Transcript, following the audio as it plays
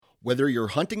Whether you're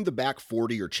hunting the back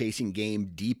 40 or chasing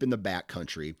game deep in the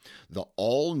backcountry, the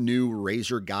all-new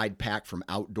Razor Guide Pack from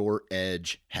Outdoor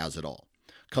Edge has it all.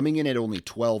 Coming in at only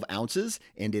 12 ounces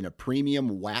and in a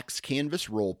premium wax canvas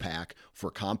roll pack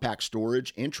for compact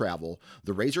storage and travel,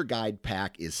 the Razor Guide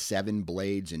Pack is 7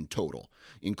 blades in total,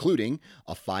 including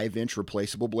a 5-inch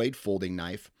replaceable blade folding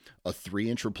knife, a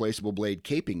 3-inch replaceable blade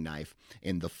caping knife,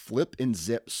 and the flip and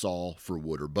zip saw for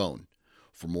wood or bone.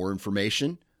 For more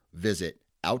information, visit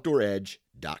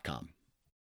OutdoorEdge.com.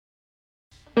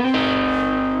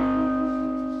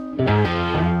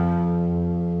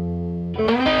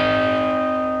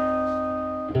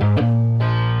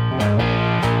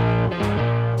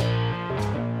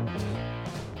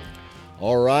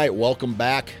 All right, welcome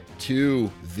back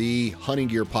to the Hunting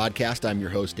Gear Podcast. I'm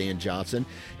your host, Dan Johnson,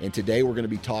 and today we're going to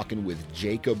be talking with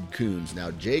Jacob Coons.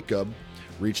 Now, Jacob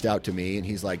reached out to me, and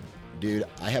he's like, dude,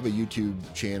 I have a YouTube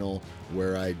channel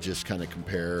where I just kind of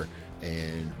compare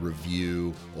and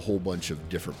review a whole bunch of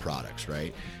different products,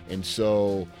 right? And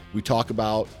so we talk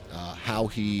about how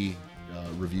he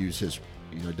reviews his,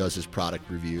 does his product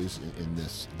reviews in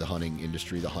the hunting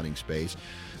industry, the hunting space.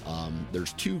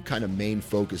 There's two kind of main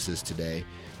focuses today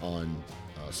on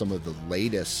some of the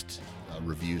latest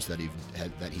reviews that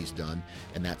he's done,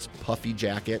 and that's Puffy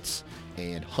jackets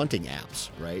and hunting apps,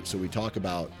 right? So we talk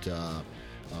about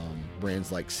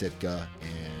brands like Sitka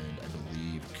and I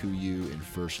believe Kuiu and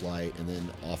First Light, and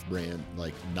then off-brand,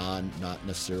 like not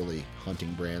necessarily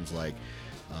hunting brands like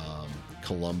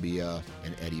Columbia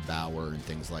and Eddie Bauer and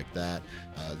things like that.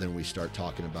 Then we start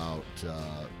talking about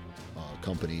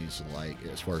companies like,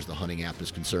 as far as the hunting app is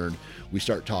concerned, we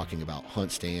start talking about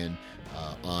HuntStand,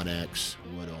 Onyx.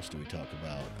 What else do we talk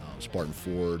about? Spartan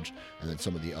Forge, and then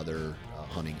some of the other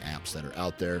hunting apps that are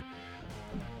out there.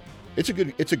 It's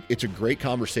a great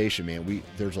conversation, man.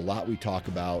 There's a lot we talk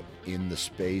about in the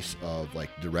space of like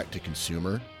direct to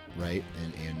consumer, right?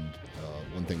 And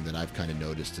one thing that I've kind of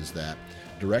noticed is that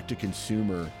direct to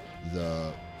consumer,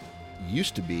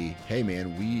 used to be, hey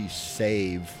man,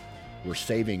 we're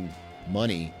saving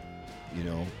money,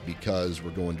 because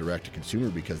we're going direct to consumer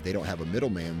because they don't have a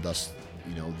middleman. Thus,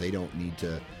 they don't need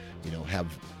to, have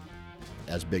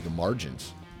as big of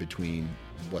margins between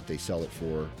what they sell it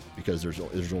for, because there's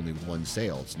only one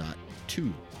sale. It's not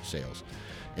two sales.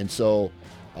 And so,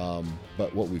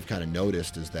 but what we've kind of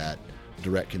noticed is that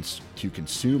direct to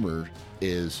consumer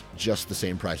is just the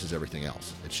same price as everything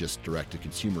else. It's just direct to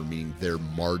consumer, meaning their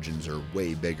margins are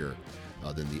way bigger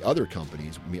than the other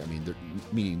companies.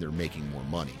 Meaning they're making more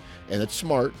money, and it's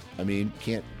smart.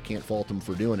 Can't fault them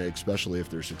for doing it, especially if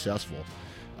they're successful.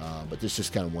 But this is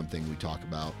just kind of one thing we talk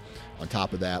about. On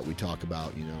top of that, we talk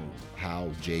about,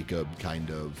 how Jacob kind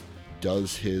of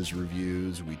does his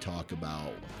reviews. We talk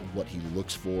about what he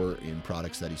looks for in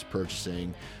products that he's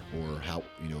purchasing, or how,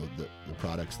 the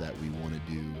products that we want to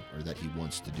do, or that he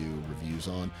wants to do reviews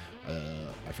on.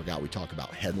 I forgot, we talk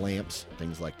about headlamps,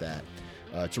 things like that.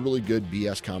 It's a really good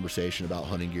BS conversation about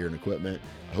hunting gear and equipment.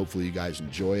 Hopefully you guys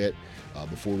enjoy it.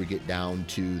 Before we get down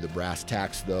to the brass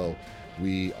tacks, though,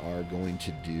 we are going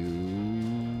to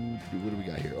do, what do we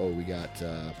got here? Oh, we got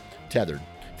Tethered.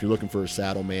 If you're looking for a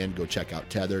saddle, man, go check out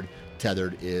Tethered.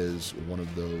 Tethered is one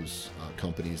of those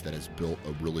companies that has built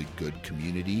a really good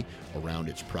community around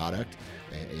its product.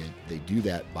 And they do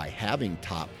that by having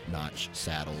top-notch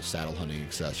saddles, saddle hunting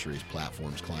accessories,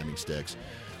 platforms, climbing sticks.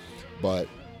 But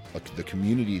the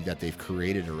community that they've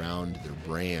created around their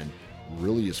brand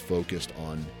really is focused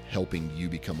on helping you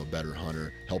become a better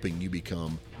hunter, helping you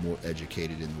become more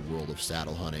educated in the world of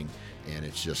saddle hunting, and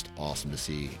it's just awesome to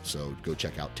see. So go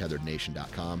check out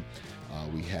tetherednation.com.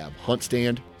 We have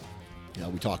HuntStand.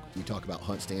 We talk about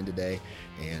HuntStand today,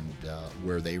 and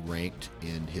where they ranked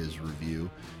in his review,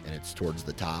 and it's towards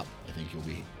the top. I think you'll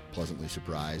be pleasantly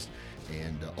surprised,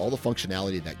 and all the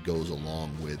functionality that goes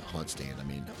along with HuntStand.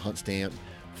 HuntStand,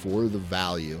 for the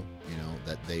value,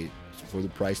 for the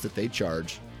price that they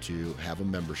charge to have a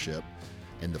membership,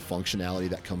 and the functionality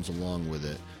that comes along with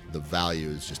it, the value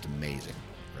is just amazing,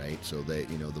 right? So they,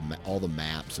 all the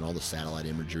maps and all the satellite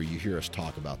imagery, you hear us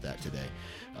talk about that today.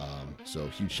 So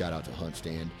huge shout out to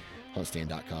HuntStand,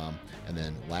 HuntStand.com. And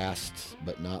then last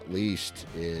but not least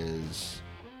is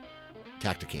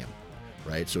Tacticam,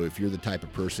 right? So if you're the type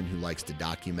of person who likes to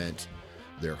document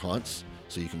their hunts,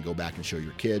 so you can go back and show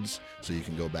your kids, so you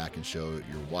can go back and show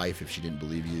your wife if she didn't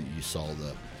believe you saw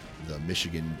the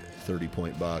Michigan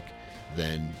 30-point buck,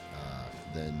 then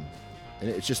and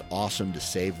it's just awesome to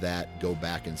save that, go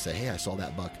back and say, hey, I saw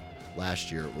that buck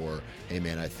last year, or hey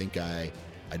man, I think I'm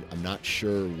not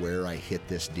sure where I hit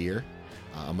this deer.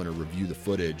 I'm going to review the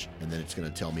footage, and then it's going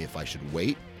to tell me if I should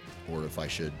wait or if I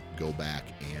should go back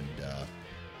and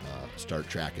start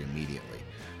tracking immediately.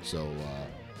 So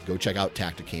go check out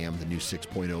Tacticam, the new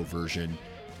 6.0 version.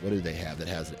 What do they have that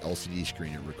has an LCD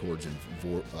screen? It records in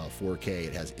 4K.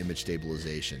 It has image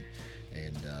stabilization,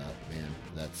 and man,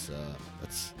 that's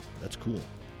cool.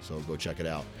 So go check it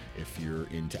out if you're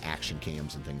into action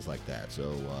cams and things like that.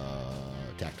 So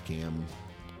Tacticam,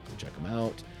 go check them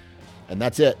out. And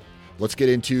that's it. Let's get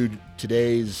into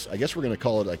today's, I guess we're going to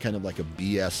call it a kind of like a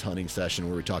BS hunting session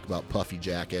where we talk about puffy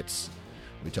jackets,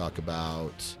 we talk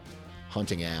about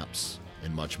hunting apps,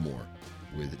 and much more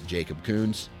with Jacob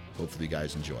Coons. Hopefully you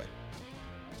guys enjoy.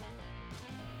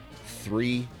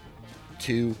 3,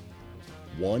 2,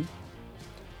 1.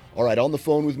 All right, on the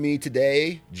phone with me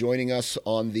today, joining us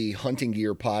on the Hunting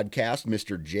Gear podcast,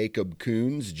 Mr. Jacob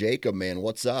Coons. Jacob, man,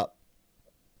 what's up?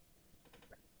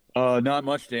 Not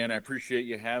much, Dan. I appreciate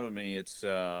you having me. It's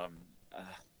I'm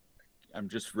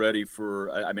just ready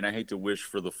for. I mean, I hate to wish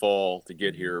for the fall to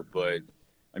get here, but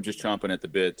I'm just chomping at the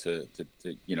bit to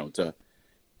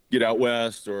get out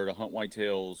west or to hunt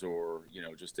whitetails or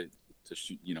just to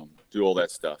shoot, do all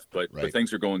that stuff. But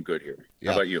things are going good here.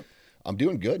 Yeah. How about you? I'm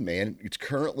doing good, man. It's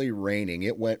currently raining.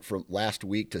 It went from last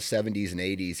week to 70s and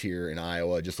 80s here in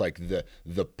Iowa, just like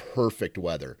the perfect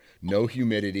weather. No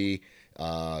humidity.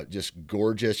 Just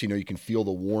gorgeous. You can feel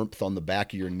the warmth on the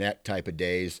back of your neck type of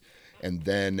days. And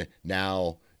then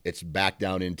now it's back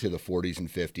down into the 40s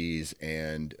and 50s.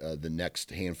 And the next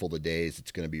handful of days,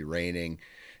 it's going to be raining.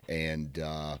 And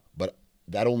but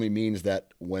that only means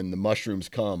that when the mushrooms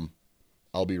come,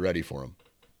 I'll be ready for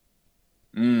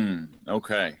them.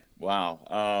 Okay.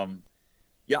 Wow.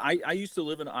 Yeah, I used to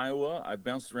live in Iowa. I've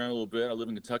bounced around a little bit. I live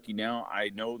in Kentucky now. I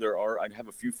know I have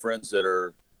a few friends that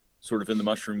are sort of in the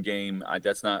mushroom game.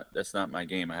 That's not my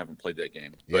game. I haven't played that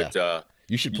game. Yeah. But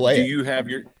you should play it. Do you have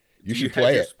your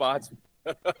spots?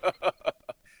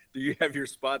 Do you have your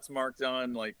spots marked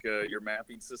on like your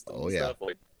mapping system and stuff?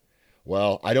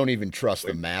 Well, I don't even trust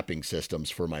the mapping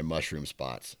systems for my mushroom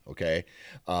spots. Okay.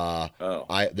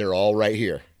 They're all right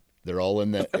here. They're all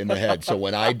in the head. So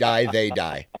when I die, they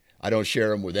die. I don't share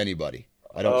them with anybody.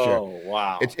 I don't share. Oh,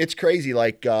 wow. It's crazy.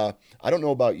 Like, I don't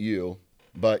know about you,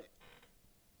 but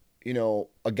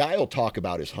a guy will talk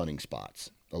about his hunting spots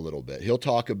a little bit. He'll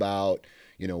talk about,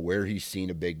 where he's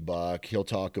seen a big buck. He'll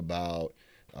talk about,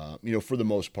 for the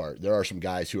most part, there are some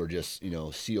guys who are just,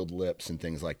 sealed lips and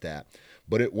things like that.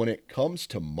 But when it comes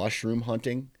to mushroom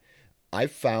hunting,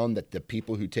 I've found that the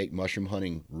people who take mushroom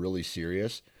hunting really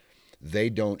serious,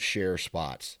 they don't share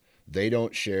spots. They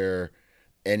don't share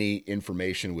any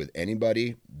information with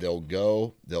anybody. They'll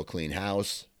clean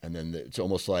house, and then it's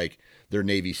almost like they're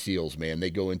Navy SEALs, man.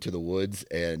 They go into the woods,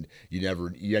 and you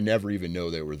never even know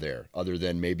they were there, other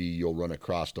than maybe you'll run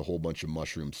across a whole bunch of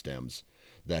mushroom stems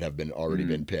that have already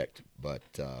been picked. But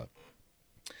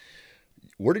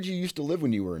where did you used to live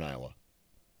when you were in Iowa?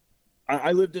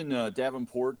 I lived in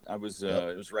Davenport. I was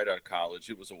it was right out of college.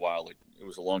 It was it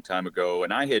was a long time ago,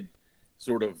 and I had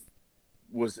sort of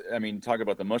talk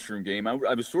about the mushroom game. I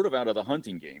was sort of out of the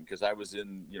hunting game because I was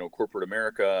in, corporate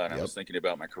America, and I was thinking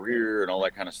about my career and all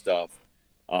that kind of stuff.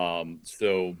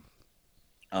 So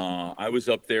I was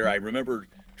up there. I remember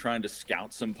trying to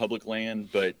scout some public land,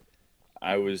 but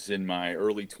I was in my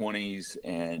early 20s,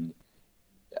 and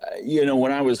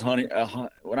when I was hunting,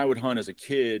 when I would hunt as a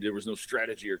kid, there was no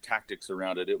strategy or tactics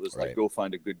around it. It was like go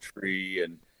find a good tree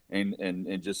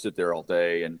and just sit there all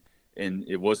day. And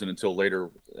it wasn't until later,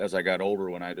 as I got older,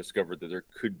 when I discovered that there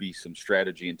could be some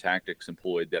strategy and tactics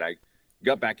employed, that I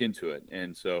got back into it.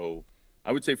 And so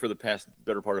I would say for the past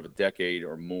better part of a decade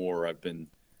or more, I've been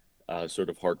sort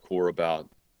of hardcore about,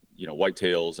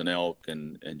 whitetails and elk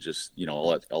and just,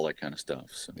 all that kind of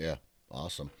stuff. So. Yeah.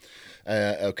 Awesome.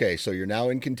 Okay. So you're now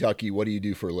in Kentucky. What do you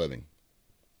do for a living?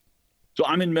 So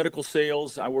I'm in medical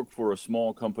sales. I work for a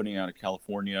small company out of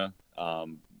California.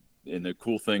 And the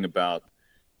cool thing about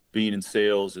being in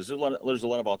sales is there's a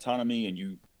lot of autonomy,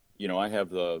 and I have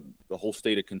the whole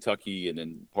state of Kentucky and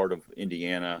then part of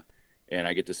Indiana, and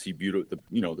I get to see the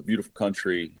beautiful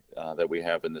country that we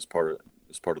have in this part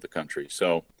of the country.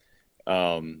 So,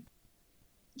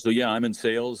 yeah, I'm in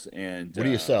sales, and what do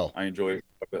you sell? I enjoy it.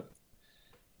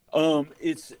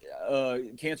 It's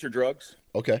cancer drugs.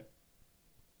 Okay.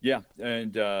 Yeah,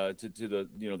 and to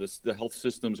the health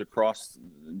systems across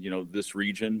this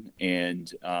region,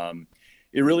 and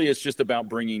it really is just about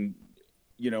bringing.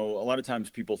 A lot of times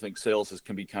people think sales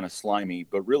can be kind of slimy,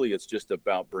 but really it's just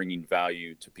about bringing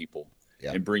value to people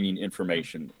and bringing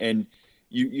information. And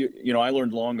I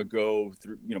learned long ago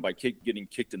through by getting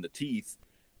kicked in the teeth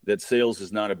that sales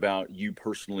is not about you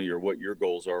personally or what your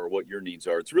goals are or what your needs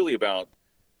are. It's really about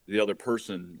the other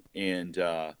person and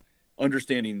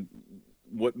understanding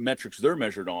what metrics they're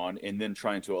measured on, and then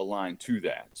trying to align to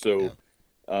that. Yeah. So,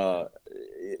 uh,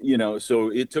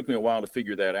 so it took me a while to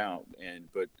figure that out.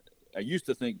 But I used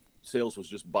to think sales was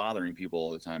just bothering people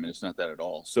all the time, and it's not that at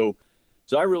all. So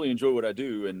I really enjoy what I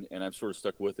do, and I've sort of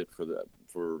stuck with it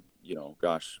for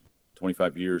gosh,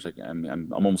 25 years.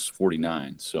 I'm almost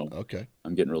 49, so Okay.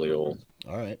 I'm getting really old.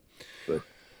 All right. But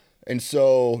And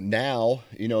so now,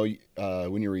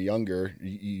 when you were younger,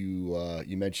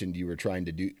 you mentioned you were trying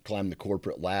to climb the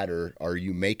corporate ladder. Are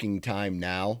you making time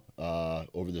now,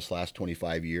 over this last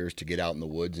 25 years, to get out in the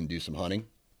woods and do some hunting?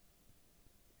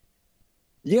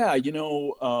 yeah,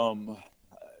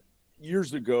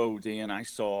 years ago, Dan, I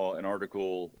saw an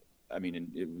article. I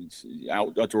mean, it was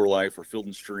Outdoor Life or Field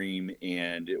and Stream,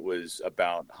 and it was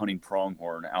about hunting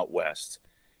pronghorn out west,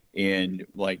 and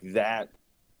like that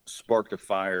sparked a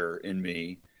fire in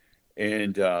me.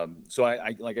 And so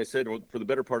like I said, for the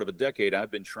better part of a decade,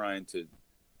 I've been trying to,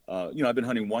 I've been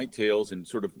hunting whitetails in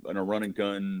sort of in a run and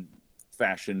gun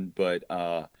fashion, but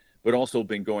also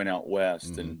been going out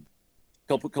west. Mm-hmm. And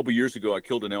a couple years ago, I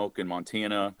killed an elk in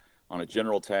Montana on a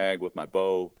general tag with my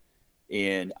bow.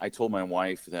 And I told my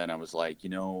wife then, I was like,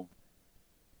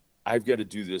 I've got to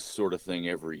do this sort of thing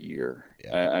every year.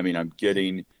 Yeah. I mean, I'm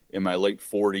getting in my late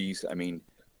 40s. I mean,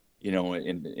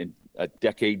 in a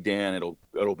decade, Dan,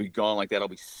 it'll be gone like that. I'll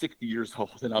be 60 years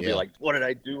old, and I'll be like, what did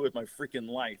I do with my freaking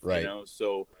life? Right.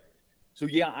 So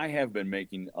yeah, I have been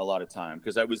making a lot of time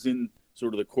because I was in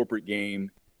sort of the corporate game,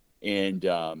 and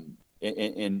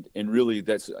really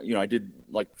that's, I did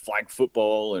like flag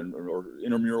football or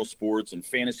intramural sports and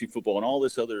fantasy football and all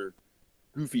this other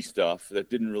goofy stuff that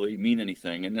didn't really mean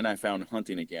anything. And then I found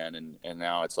hunting again, and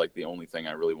now it's like the only thing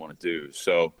I really want to do.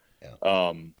 So,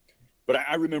 Yeah. but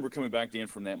I remember coming back, Dan,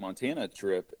 from that Montana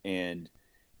trip, and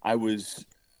I was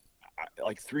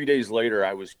like 3 days later,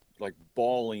 I was like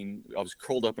bawling. I was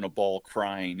curled up in a ball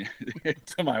crying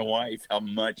to my wife how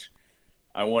much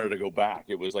I wanted to go back.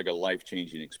 It was like a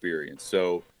life-changing experience.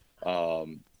 So,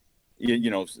 some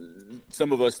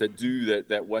of us that do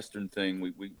that Western thing,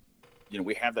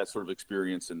 we have that sort of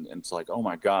experience, and it's like, oh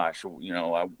my gosh,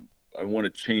 I want to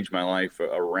change my life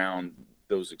around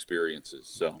those experiences.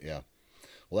 So, Yeah.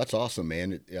 Well, that's awesome,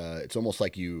 man. It's almost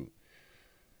like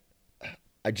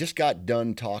I just got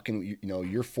done talking.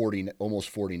 You're 40, almost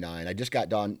 49. I just got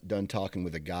done talking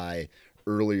with a guy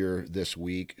earlier this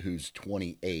week who's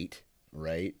 28,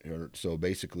 right? So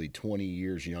basically 20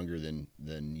 years younger than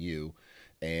you,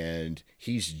 and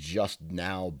he's just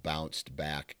now bounced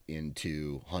back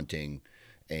into hunting.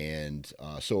 And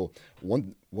so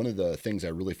one of the things I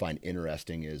really find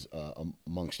interesting is,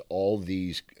 amongst all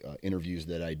these interviews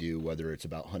that I do, whether it's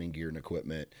about hunting gear and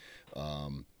equipment,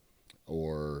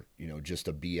 or just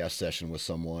a BS session with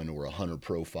someone, or a hunter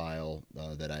profile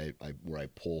that I where I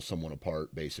pull someone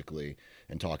apart basically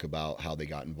and talk about how they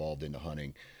got involved into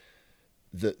hunting.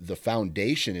 The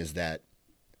foundation is that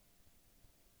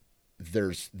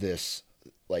there's this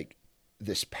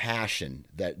passion,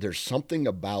 that there's something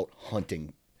about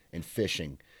hunting and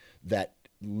fishing that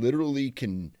literally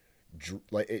can,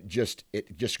 like, it just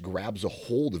grabs a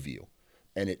hold of you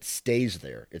and it stays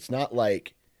there. It's not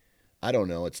like, I don't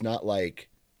know, it's not like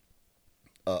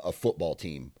a football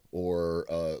team or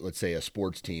let's say a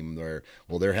sports team where,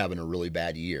 well, they're having a really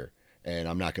bad year and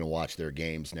I'm not going to watch their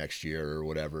games next year or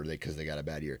whatever because they got a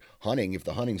bad year. Hunting, if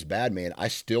the hunting's bad, man, I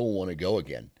still want to go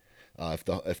again. If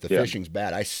the fishing's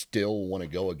bad, I still want to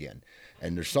go again.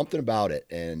 And there's something about it,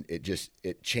 and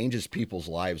it changes people's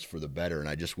lives for the better. And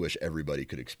I just wish everybody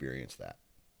could experience that.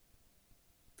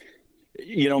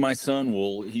 My son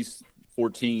he's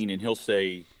 14, and he'll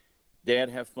say, "Dad,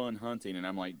 have fun hunting." And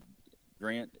I'm like,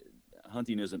 "Grant,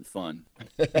 hunting isn't fun."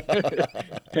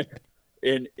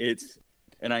 and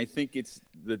I think it's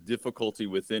the difficulty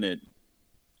within it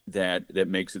that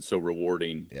makes it so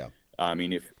rewarding. Yeah. I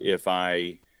mean, if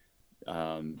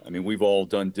we've all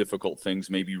done difficult things,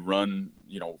 maybe run,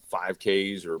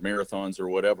 5Ks or marathons or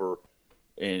whatever.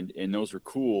 And those are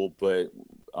cool, but,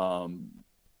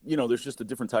 there's just a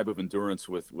different type of endurance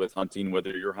with hunting,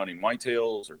 whether you're hunting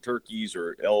whitetails or turkeys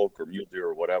or elk or mule deer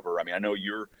or whatever. I mean, I know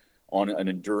you're on an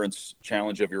endurance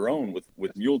challenge of your own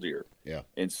with mule deer. Yeah.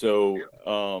 And so,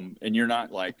 and you're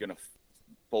not like going to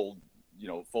fold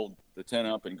the tent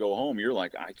up and go home. You're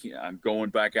like, I'm going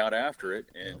back out after it.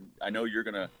 And I know you're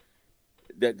going to,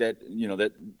 that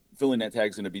filling that tag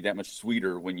is going to be that much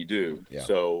sweeter when you do. Yeah.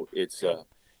 So it's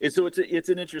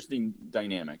an interesting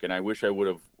dynamic, and I wish I would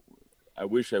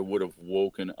have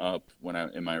woken up when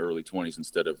in my early 20s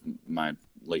instead of my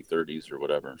late 30s or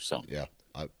whatever. So yeah,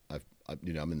 I'm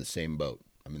in the same boat.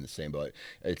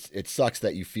 It sucks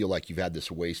that you feel like you've had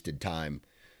this wasted time,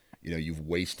 you've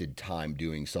wasted time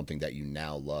doing something that you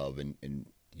now love, and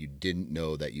you didn't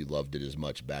know that you loved it as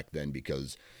much back then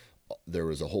because there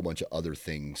was a whole bunch of other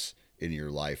things in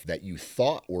your life that you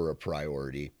thought were a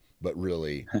priority, but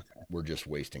really were just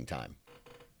wasting time.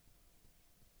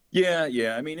 Yeah,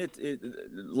 yeah. I mean, it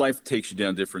life takes you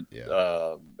down different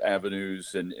Yeah.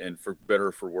 avenues, and for better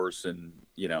or for worse. And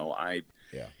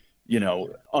Yeah.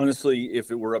 honestly,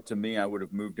 if it were up to me, I would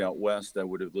have moved out west. I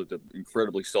would have lived an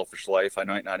incredibly selfish life. I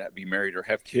might not be married or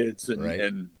have kids, and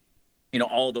Right.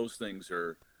 all those things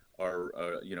are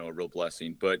a real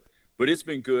blessing. But it's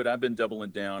been good. I've been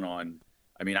doubling down on.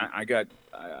 I mean,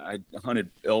 I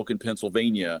hunted elk in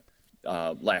Pennsylvania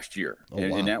last year, Oh,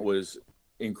 and wow. that was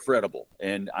incredible.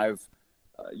 And I've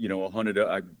hunted.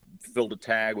 I filled a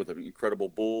tag with an incredible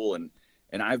bull, and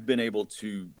I've been able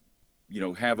to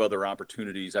have other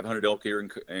opportunities. I've hunted elk here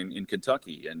in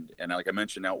Kentucky, and like I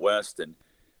mentioned, out west,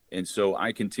 and so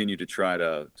I continue to try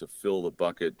to fill the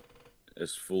bucket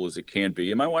as full as it can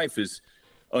be. And my wife is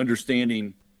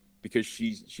understanding because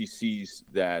she sees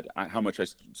that how much I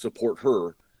support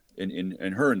her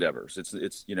in her endeavors.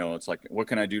 It's like, what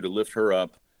can I do to lift her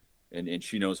up? And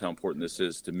she knows how important this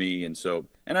is to me. And so,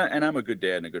 I'm a good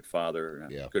dad and a good father,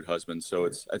 and Yeah. a good husband. So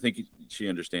I think she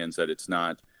understands that it's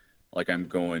not like I'm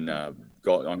going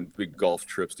on big golf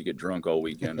trips to get drunk all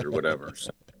weekend or whatever.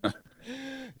 So,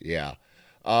 Yeah.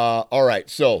 All right.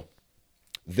 So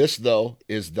this, though,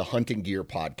 is the Hunting Gear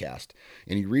podcast.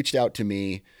 And you reached out to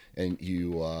me and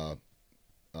you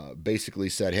basically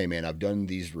said, "Hey, man, I've done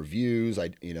these reviews. I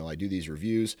do these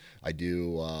reviews. I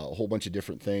do a whole bunch of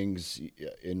different things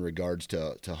in regards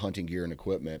to hunting gear and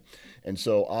equipment. And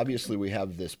so obviously we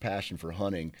have this passion for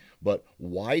hunting, but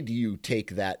why do you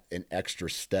take that an extra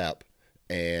step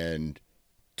and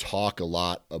talk a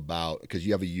lot about, because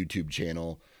you have a YouTube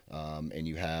channel, and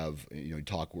you have, you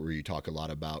talk a lot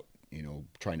about,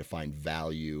 trying to find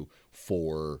value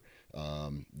for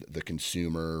the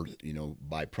consumer,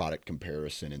 by product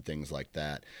comparison and things like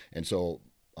that. And so,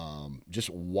 just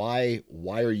why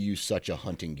are you such a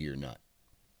hunting gear nut?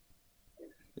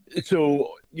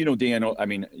 Dan, I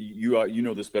mean, you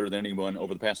know this better than anyone.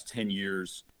 Over the past 10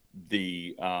 years,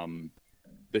 the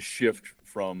shift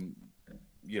from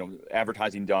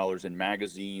advertising dollars in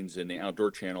magazines and the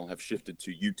outdoor channel have shifted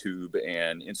to YouTube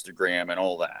and Instagram and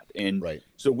all that. And Right.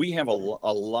 so we have a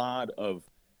lot of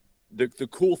the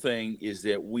cool thing is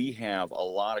that we have a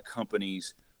lot of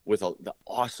companies with the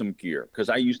awesome gear, because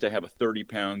I used to have a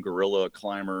 30-pound gorilla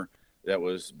climber that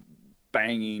was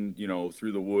banging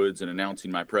through the woods and announcing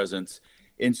my presence.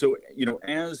 And so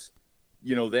as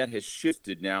that has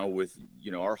shifted now with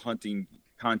our hunting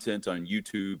content on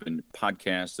YouTube and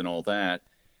podcasts and all that,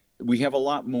 we have a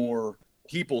lot more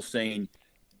people saying,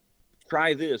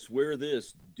 try this, wear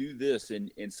this, do this.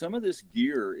 And some of this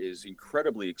gear is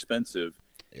incredibly expensive.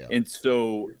 Yeah. And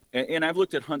so, and I've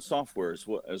looked at hunt software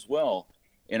as well,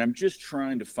 and I'm just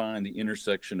trying to find the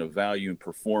intersection of value and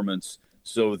performance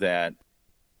so that,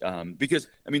 because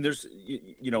I mean, there's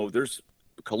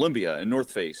Columbia and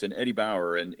North Face and Eddie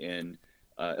Bauer and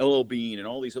LL Bean and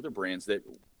all these other brands that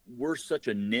we're such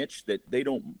a niche that they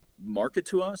don't market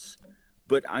to us,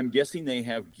 but I'm guessing they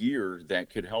have gear that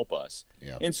could help us.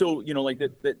 Yeah. And so, like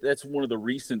that's one of the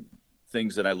recent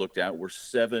things that I looked at were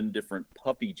 7 different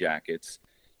Puffy jackets,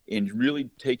 and really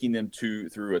taking them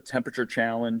through a temperature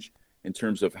challenge in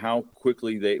terms of how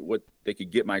quickly they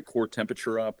could get my core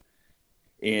temperature up,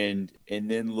 and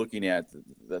then looking at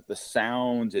the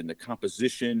sound and the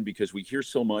composition, because we hear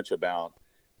so much about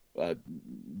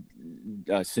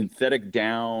synthetic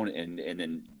down and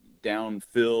then down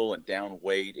fill and down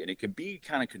weight, and it can be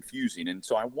kind of confusing. And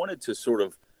so I wanted to sort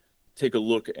of take a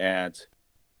look at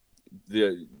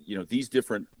these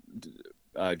different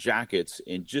jackets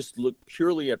and just look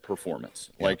purely at performance.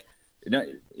 Yeah. Like,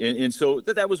 and so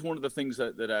that was one of the things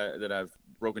that I've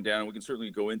broken down. We can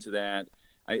certainly go into that.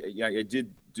 I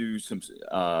did do some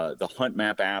the hunt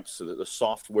map apps, so the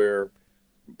software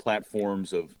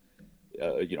platforms of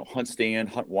Hunt Stand,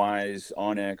 HuntWise,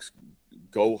 Onyx,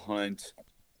 Go Hunt,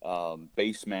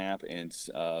 Base Map, and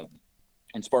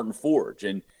Spartan Forge,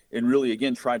 and really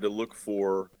again tried to look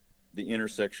for the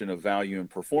intersection of value and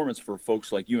performance for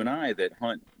folks like you and I that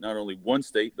hunt not only one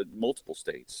state but multiple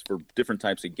states for different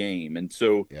types of game. And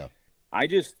so Yeah.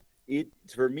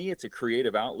 for me, it's a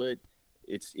creative outlet.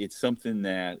 It's something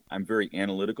that I'm very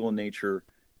analytical in nature,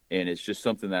 and it's just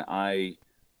something that I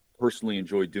personally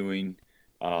enjoy doing.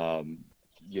 In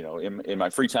my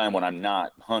free time when I'm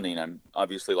not hunting, I'm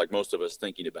obviously, like most of us,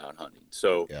 thinking about hunting.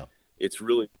 So Yeah. that's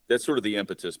sort of the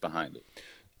impetus behind it.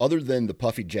 Other than the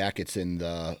puffy jackets and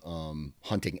the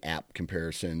hunting app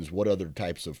comparisons, what other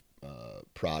types of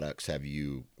products have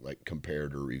you like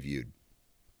compared or reviewed?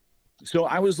 So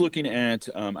I was looking at,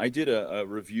 I did a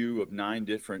review of 9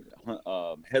 different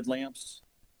headlamps,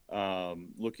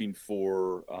 looking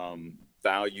for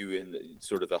value in the,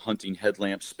 sort of the hunting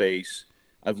headlamp space.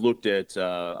 I've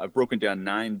broken down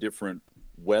 9 different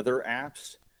weather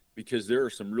apps because there are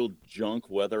some real junk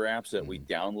weather apps that we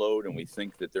Mm-hmm. download and we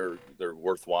think that they're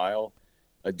worthwhile.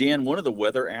 Dan, one of the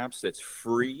weather apps that's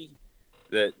free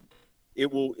that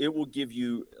it will give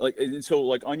you like, and so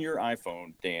like on your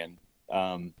iPhone, Dan,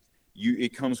 um,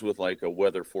 it comes with like a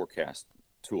weather forecast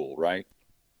tool, right?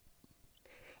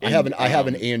 And I have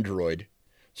an Android,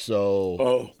 so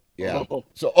oh yeah. oh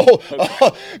So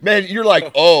okay man, you're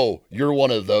like, oh, you're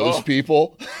one of those oh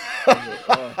people.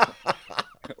 oh.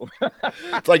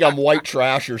 It's like I'm white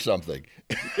trash or something.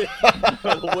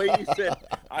 No, the way you said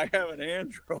I have an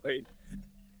Android,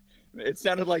 it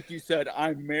sounded like you said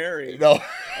I'm married. No,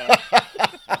 Uh,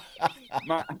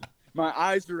 my my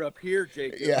eyes are up here,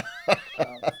 Jacob. yeah,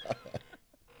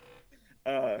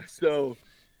 Uh, so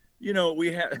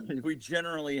we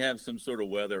generally have some sort of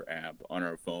weather app on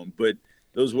our phone, but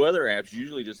those weather apps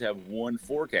usually just have one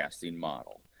forecasting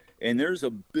model. And there's a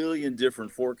billion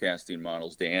different forecasting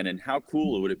models, Dan. And how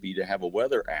cool would it be to have a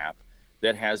weather app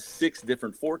that has 6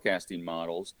 different forecasting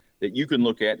models that you can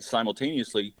look at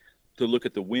simultaneously to look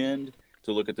at the wind,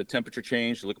 to look at the temperature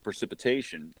change, to look at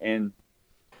precipitation. And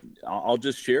I'll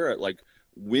just share it. Like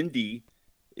Windy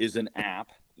is an app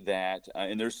that,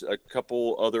 and there's a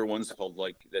couple other ones called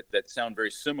like that sound very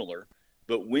similar,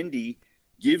 but Windy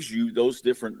gives you those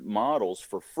different models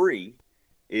for free.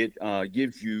 It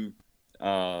gives you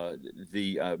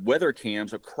the weather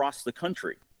cams across the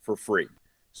country for free.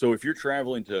 So if you're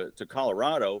traveling to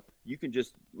Colorado, you can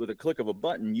just, with a click of a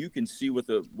button, you can see what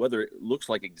the weather looks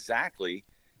like exactly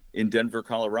in Denver,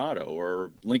 Colorado,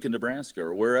 or Lincoln, Nebraska,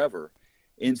 or wherever.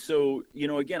 And so,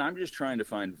 again, I'm just trying to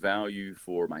find value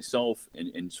for myself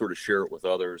and sort of share it with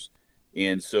others.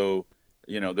 And so,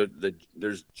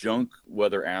 there's junk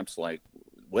weather apps like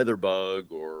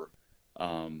WeatherBug or,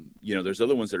 there's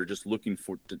other ones that are just looking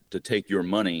to take your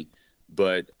money.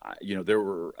 But, there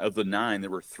were, of the 9,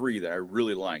 there were 3 that I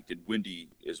really liked, and Windy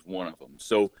is one of them.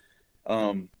 So,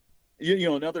 um,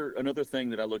 another thing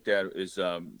that I looked at is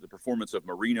the performance of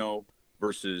merino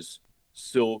versus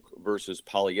silk versus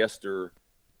polyester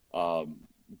um,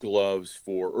 gloves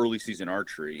for early season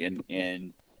archery,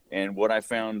 and what I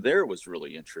found there was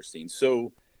really interesting.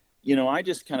 So, I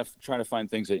just kind of try to find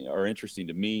things that are interesting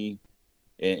to me,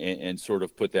 and sort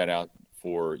of put that out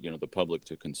for the public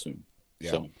to consume.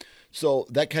 yeah. So, So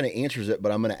that kind of answers it,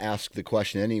 but I'm going to ask the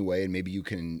question anyway, and maybe you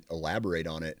can elaborate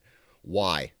on it.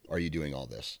 Why are you doing all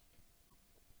this?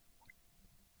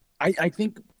 I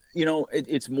think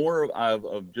it's more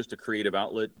of just a creative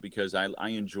outlet because I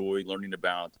enjoy learning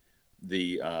about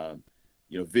the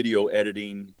video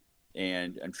editing,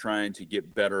 and I'm trying to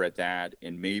get better at that,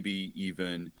 and maybe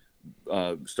even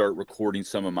start recording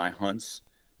some of my hunts.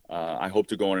 I hope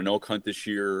to go on an elk hunt this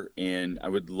year, and I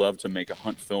would love to make a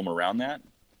hunt film around that.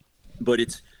 But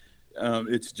it's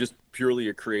just purely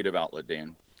a creative outlet,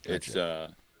 Dan. It's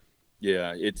Gotcha.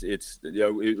 yeah,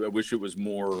 I wish it was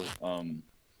more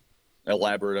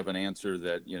elaborate of an answer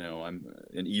that I'm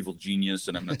an evil genius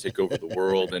and I'm going to take over the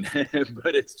world, and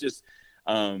but it's just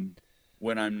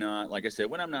when I'm not, like I said,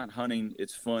 when I'm not hunting,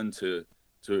 it's fun to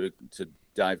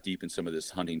dive deep in some of this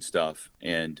hunting stuff.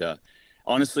 And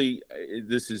honestly,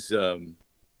 this is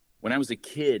when I was a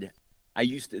kid, I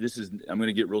used to. I'm going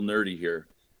to get real nerdy here.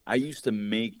 I used to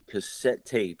make cassette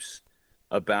tapes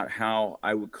about how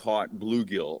I would caught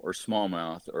bluegill or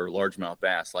smallmouth or largemouth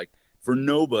bass, like for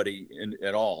nobody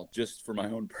at all, just for my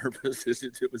own purposes.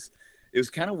 It was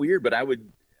kind of weird, but I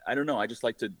don't know. I just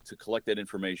like to collect that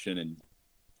information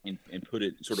and put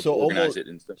it, sort of So organize almost it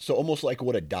and stuff. so almost like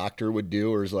what a doctor would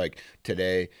do, or is like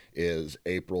today is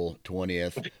April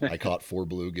 20th. I caught 4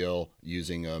 bluegill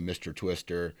using a Mr.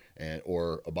 Twister and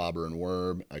or a bobber and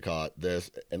worm. I caught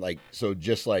this and like so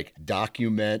just like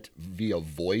document via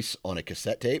voice on a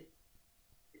cassette tape.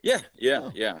 Yeah, yeah,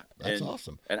 Oh, yeah. that's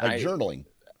awesome. And Like journaling.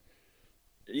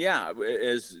 yeah,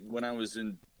 as when I was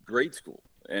in grade school,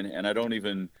 and I don't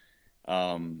even,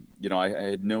 I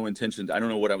had no intention. I don't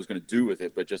know what I was going to do with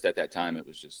it, but just at that time, it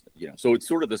was just, so it's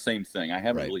sort of the same thing. I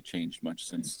haven't Right. really changed much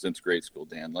since grade school,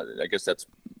 Dan. I guess that's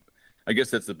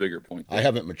the bigger point I there.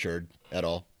 haven't matured at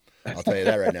all. I'll tell you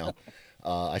that right now.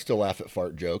 I still laugh at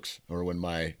fart jokes, or when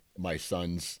my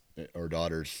sons or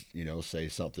daughters, say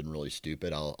something really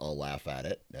stupid, I'll laugh at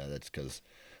it. That's because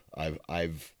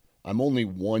I'm only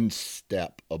one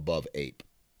step above ape.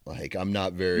 Like I'm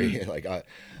not very Mm. like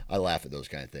I laugh at those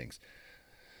kind of things.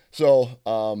 So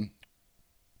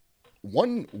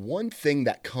One thing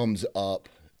that comes up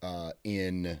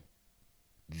in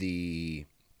the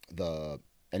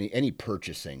any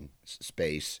purchasing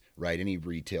space, right? Any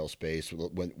retail space,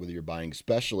 whether you're buying,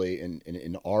 especially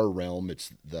in our realm,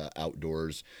 it's the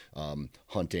outdoors,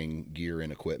 hunting gear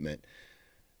and equipment.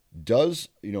 Does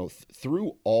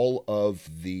through all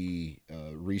of the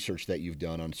research that you've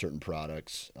done on certain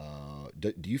products,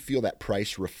 do you feel that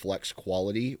price reflects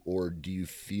quality, or do you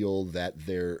feel that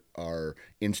there are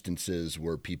instances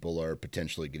where people are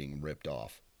potentially getting ripped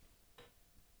off?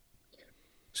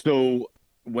 So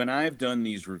when I've done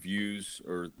these reviews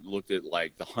or looked at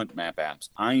like the hunt map apps,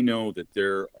 I know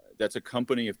that that's a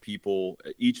company of people,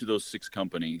 each of those six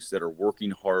companies that are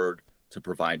working hard to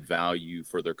provide value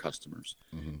for their customers.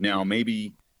 Mm-hmm. Now,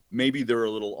 maybe they're a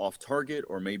little off target,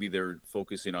 or maybe they're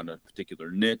focusing on a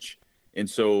particular niche. And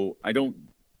so I don't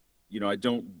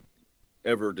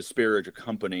ever disparage a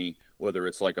company, whether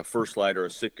it's like a First Light or a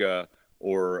Sitka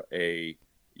or a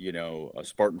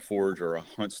Spartan Forge or a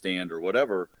Hunt Stand or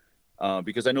whatever,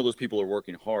 because I know those people are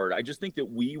working hard. I just think that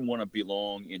we want to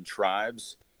belong in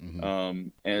tribes.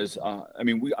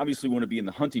 Mm-hmm. We obviously want to be in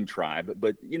the hunting tribe,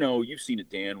 but you've seen it,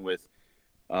 Dan, with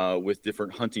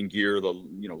different hunting gear, the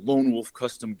lone wolf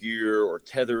custom gear or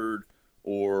tethered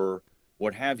or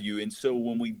what have you. And so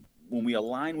when we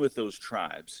align with those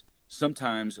tribes,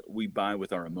 sometimes we buy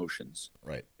with our emotions,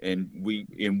 Right. and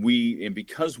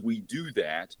because we do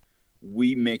that,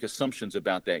 we make assumptions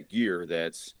about that gear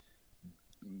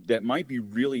that might be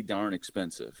really darn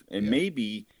expensive, and Yeah.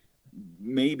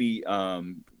 maybe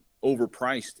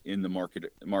overpriced in the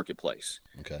marketplace.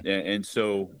 Okay. And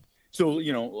so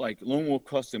like Lone Wolf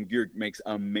Custom Gear makes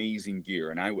amazing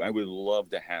gear, and I would love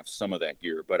to have some of that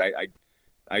gear, but I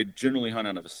generally hunt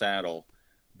out of a saddle.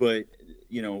 But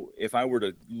if I were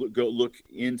to go look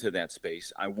into that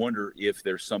space, I wonder if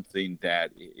there's something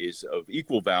that is of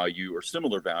equal value or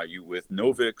similar value with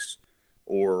Novix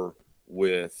or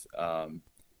with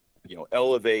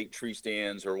Elevate tree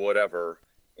stands or whatever.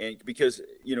 And because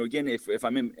again, if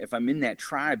I'm in that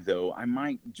tribe though, I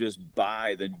might just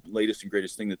buy the latest and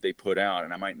greatest thing that they put out,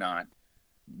 and I might not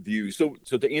view. So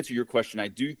to answer your question, I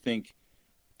do think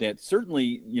that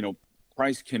certainly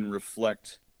price can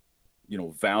reflect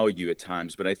value at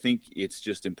times, but I think it's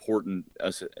just important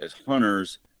as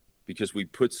hunters, because we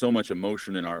put so much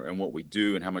emotion in what we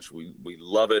do and how much we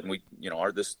love it. And we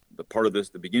are the part of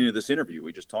the beginning of this interview,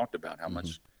 we just talked about how Mm-hmm.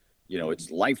 much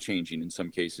it's life-changing in some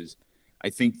cases. I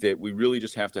think that we really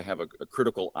just have to have a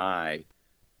critical eye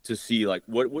to see like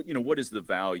what is the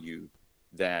value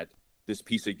that this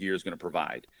piece of gear is going to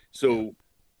provide. So Yeah.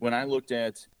 when I looked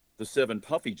at the 7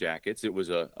 Puffy jackets, it was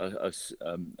a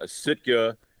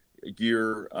Sitka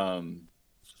gear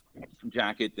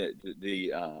jacket that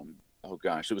oh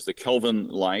gosh, it was the Kelvin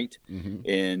Light, Mm-hmm.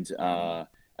 and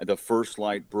the First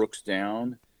Light Brooks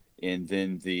Down, and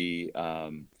then the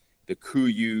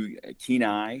Kuyu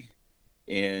Kenai,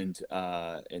 and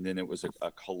then it was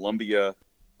a Columbia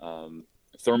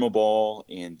thermal ball,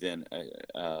 and then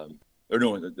or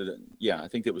no, yeah, I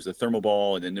think it was the thermal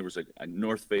ball, and then there was a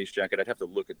North Face jacket. I'd have to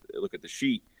look at the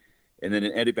sheet, and then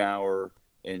an Eddie Bauer,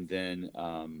 and then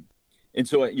and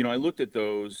so I looked at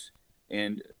those,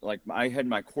 and like I had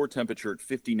my core temperature at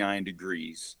 59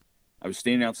 degrees. I was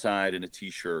standing outside in a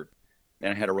t-shirt,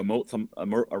 and I had a remote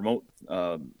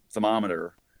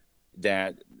thermometer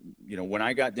that when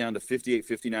I got down to 58,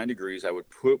 59 degrees, I would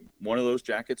put one of those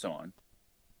jackets on,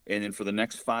 and then for the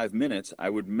next 5 minutes, I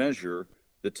would measure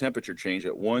the temperature change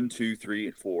at 1, 2, 3,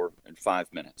 and 4, and 5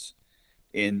 minutes.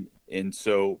 And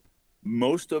so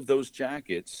most of those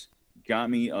jackets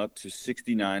got me up to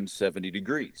 69, 70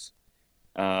 degrees.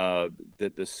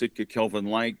 That the Sitka Kelvin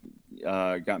Light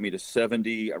got me to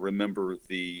 70. I remember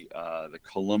the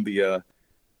Columbia,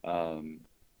 the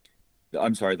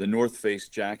North Face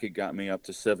jacket got me up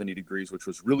to 70 degrees, which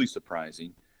was really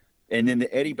surprising. And then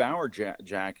the Eddie Bauer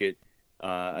jacket,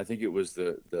 I think it was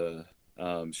the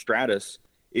Stratus,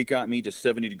 it got me to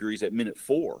 70 degrees at minute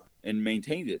 4 and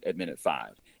maintained it at minute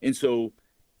 5. And so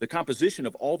the composition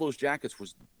of all those jackets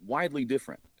was widely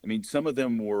different. I mean, some of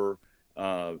them were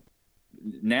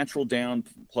natural down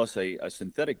plus a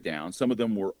synthetic down. Some of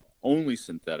them were only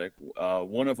synthetic.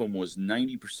 One of them was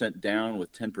 90% down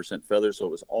with 10% feather, so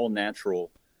it was all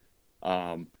natural.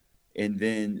 And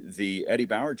then the Eddie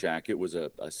Bauer jacket was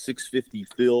a 650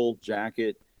 fill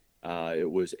jacket.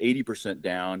 It was 80%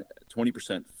 down,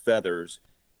 20% feathers,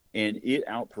 and it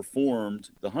outperformed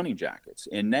the hunting jackets.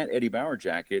 And that Eddie Bauer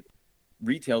jacket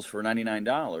retails for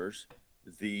 $99.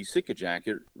 The Sitka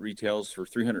jacket retails for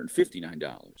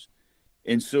 $359.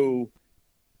 And so,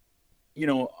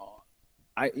 again,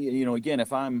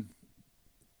 if I'm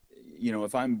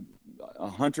a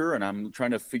hunter and I'm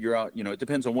trying to figure out, it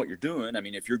depends on what you're doing. I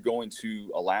mean, if you're going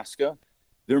to Alaska,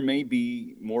 there may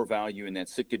be more value in that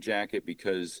Sitka jacket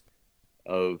because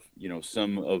of,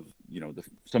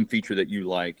 some feature that you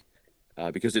like,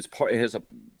 because it has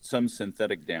some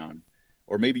synthetic down,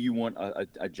 or maybe you want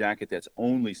a jacket that's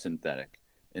only synthetic.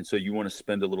 And so you want to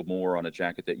spend a little more on a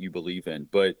jacket that you believe in.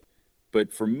 But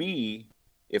for me,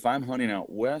 if I'm hunting out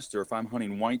west or if I'm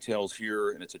hunting whitetails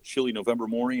here and it's a chilly November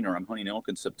morning or I'm hunting elk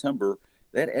in September,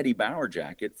 that Eddie Bauer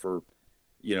jacket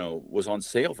was on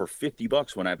sale for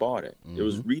 $50 when I bought it. It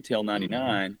was retail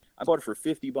 99. I bought it for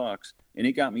 $50 and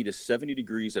it got me to 70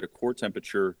 degrees at a core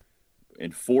temperature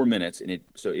in 4 minutes. And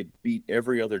it beat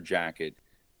every other jacket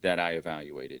that I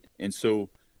evaluated. And so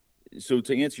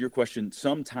to answer your question,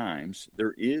 sometimes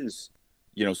there is,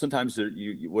 sometimes there,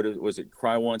 what was it?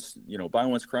 Cry once, buy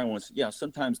once, cry once. Yeah.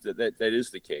 Sometimes that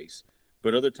is the case,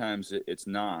 but other times it's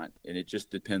not. And it just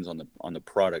depends on the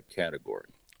product category.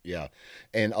 Yeah.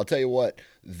 And I'll tell you what,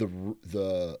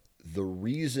 the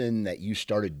reason that you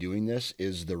started doing this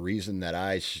is the reason that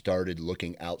I started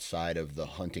looking outside of the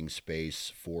hunting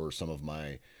space for some of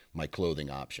my clothing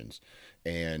options.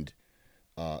 And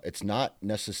it's not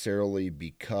necessarily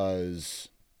because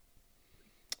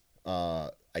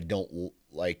I don't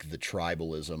like the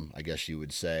tribalism, I guess you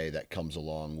would say, that comes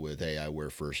along with, hey, I wear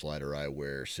First Light or I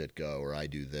wear Sitka or I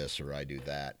do this or I do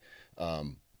that.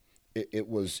 It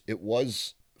was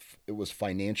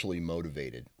financially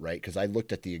motivated, right? Because I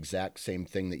looked at the exact same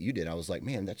thing that you did. I was like,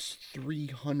 man, that's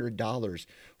 $300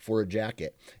 for a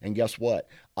jacket. And guess what?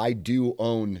 I do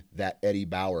own that Eddie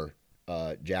Bauer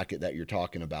jacket that you're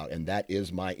talking about, and that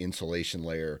is my insulation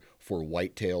layer for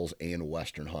whitetails and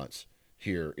western hunts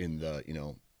here in the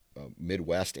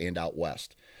Midwest and out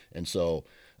west. And so,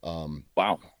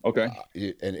 wow, okay,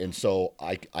 and so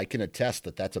I can attest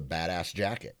that that's a badass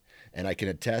jacket, and I can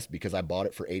attest because I bought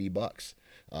it for $80.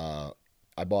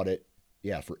 I bought it,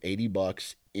 yeah, for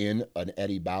 $80 in an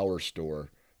Eddie Bauer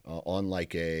store on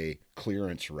like a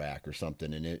clearance rack or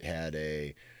something, and it had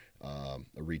a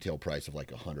retail price of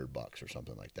like $100 or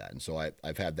something like that. And so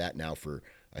I've had that now for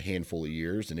a handful of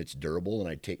years, and it's durable, and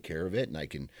I take care of it, and I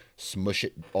can smush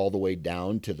it all the way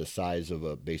down to the size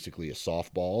of basically a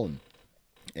softball,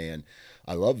 and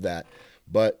I love that.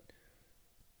 But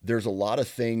there's a lot of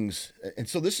things, and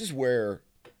so this is where,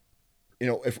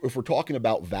 if we're talking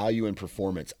about value and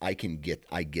performance, I get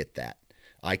that.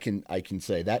 I can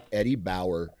say that Eddie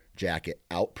Bauer jacket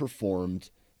outperformed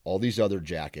all these other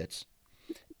jackets,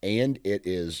 and it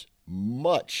is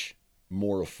much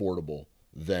more affordable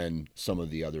than some of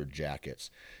the other jackets.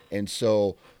 And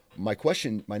so my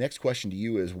next question to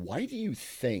you is, why do you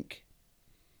think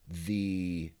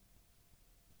they're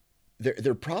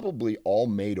probably all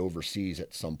made overseas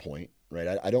at some point,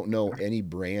 right? I don't know any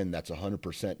brand that's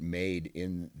 100% made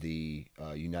in the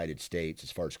United States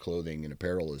as far as clothing and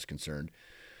apparel is concerned.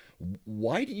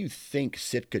 Why do you think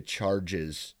Sitka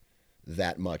charges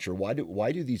that much, or why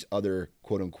do these other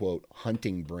quote unquote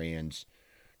hunting brands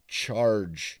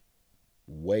charge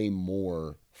way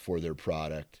more for their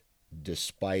product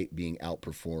despite being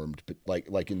outperformed, but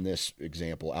like in this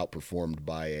example, outperformed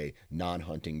by a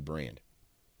non-hunting brand?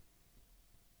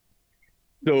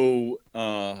 So,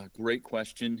 great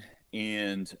question.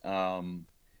 And, I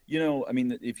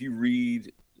mean, if you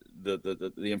read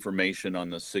the information on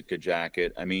the Sitka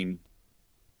jacket, I mean,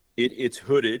 it's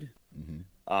hooded,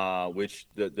 which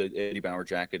the Eddie Bauer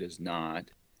jacket is not.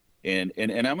 And I'm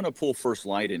going to pull First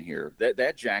Light in here.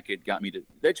 That jacket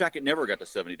that jacket never got to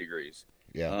 70 degrees.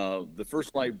 Yeah. The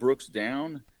First Light Brooks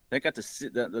down, that got to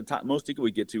the top most it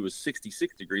could get to was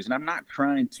 66 degrees. And I'm not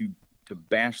trying to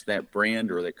bash that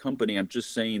brand or that company. I'm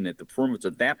just saying that the performance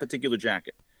of that particular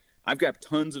jacket, I've got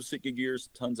tons of Sitka gears,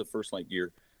 tons of First Light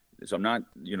gear. So I'm not,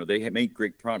 they make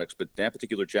great products, but that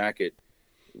particular jacket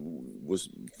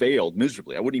failed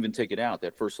miserably. I wouldn't even take it out,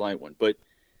 that First Light one. But,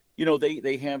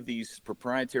 they have these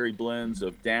proprietary blends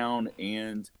of down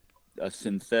and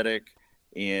synthetic,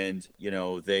 and,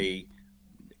 it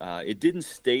didn't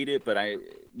state it, but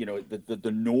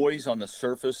the noise on the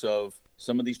surface of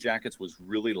some of these jackets was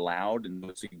really loud, and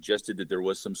it suggested that there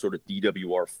was some sort of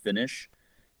DWR finish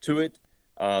to it,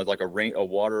 like a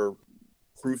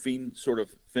waterproofing sort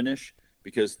of finish,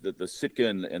 because the Sitka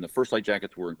and the First Light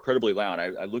jackets were incredibly loud.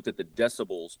 I looked at the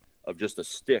decibels of just a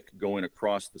stick going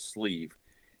across the sleeve,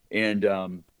 and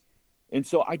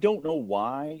so I don't know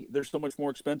why they're so much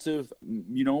more expensive.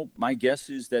 My guess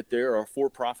is that they're a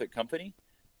for-profit company,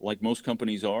 like most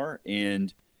companies are,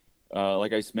 and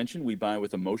like I mentioned, we buy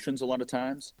with emotions a lot of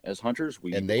times as hunters.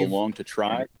 We belong to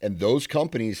tribe. And those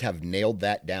companies have nailed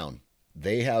that down.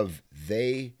 They have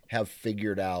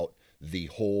figured out the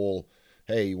whole,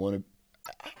 hey, you want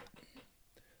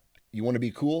You want to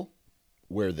be cool?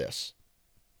 Wear this.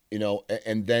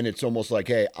 And then it's almost like,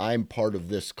 hey, I'm part of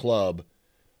this club,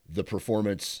 the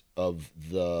performance of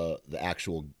the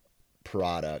actual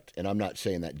product. And I'm not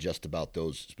saying that just about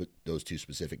those two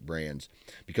specific brands,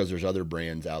 because there's other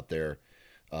brands out there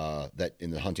that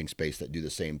in the hunting space that do the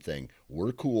same thing.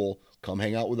 We're cool. Come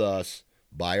hang out with us,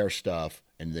 buy our stuff,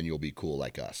 and then you'll be cool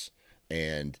like us.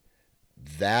 And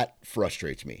that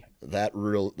frustrates me. That's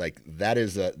a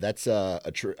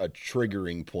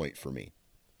triggering point for me.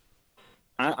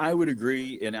 I would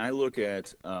agree, and I look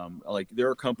at like there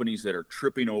are companies that are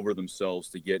tripping over themselves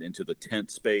to get into the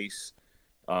tent space,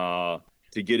 to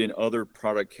get in other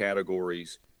product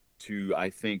categories. To I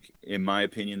think, in my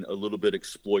opinion, a little bit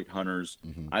exploit hunters.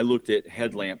 Mm-hmm. I looked at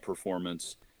headlamp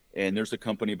performance, and there's a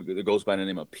company that goes by the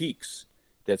name of Peaks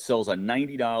that sells a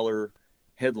 $90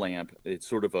 headlamp. It's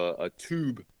sort of a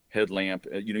tube headlamp.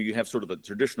 You have sort of a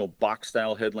traditional box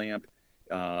style headlamp,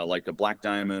 like a Black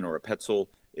Diamond or a Petzl,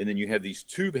 and then you have these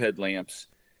tube headlamps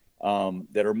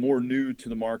that are more new to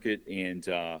the market, and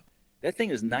that thing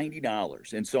is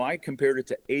 $90. And so I compared it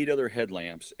to 8 other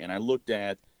headlamps, and I looked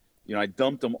at, I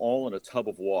dumped them all in a tub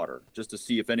of water just to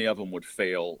see if any of them would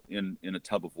fail in a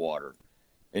tub of water,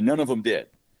 and none of them did.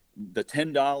 The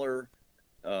 $10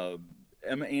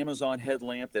 Amazon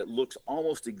headlamp that looks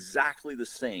almost exactly the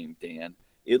same, Dan.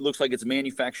 It looks like it's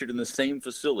manufactured in the same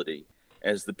facility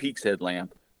as the Peaks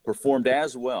headlamp, performed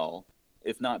as well,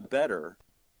 if not better,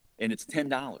 and it's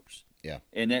 $10. Yeah.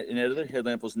 And that other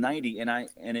headlamp was 90. And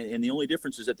the only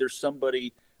difference is that there's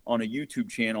somebody on a YouTube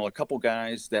channel, a couple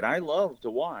guys that I love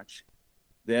to watch,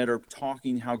 that are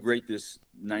talking how great this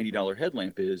 $90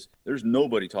 headlamp is. There's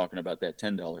nobody talking about that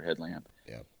 $10 headlamp.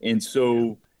 Yeah. And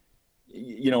so,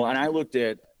 and I looked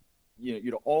at,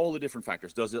 all the different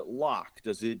factors. Does it lock?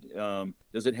 Does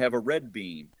it have a red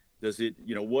beam? Does it,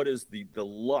 what is the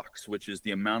lux, which is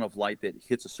the amount of light that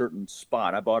hits a certain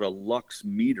spot? I bought a lux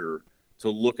meter to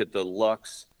look at the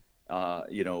lux, at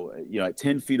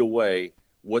 10 feet away,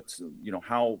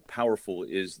 how powerful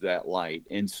is that light?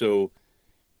 And so,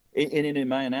 and in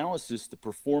my analysis, the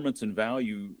performance and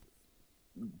value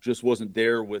just wasn't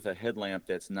there with a headlamp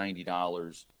that's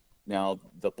 $90. Now,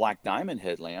 the Black Diamond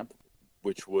headlamp,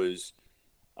 which was,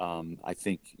 I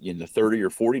think, in the $30 or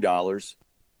 $40,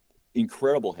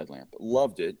 incredible headlamp.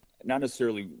 Loved it. Not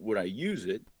necessarily would I use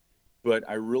it, but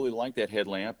I really like that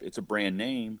headlamp. It's a brand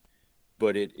name,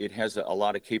 but it has a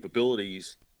lot of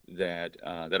capabilities that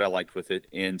I liked with it.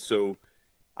 And so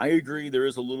I agree there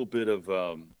is a little bit of,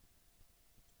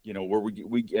 where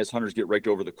we as hunters get raked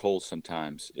over the coals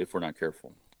sometimes if we're not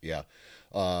careful. Yeah.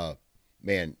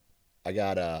 Man,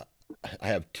 I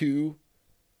have two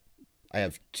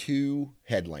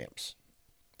headlamps.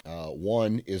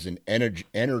 One is an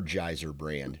Energizer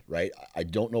brand, right? I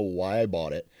don't know why I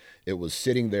bought it. It was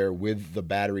sitting there with the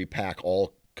battery pack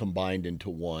all combined into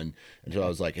one. And so I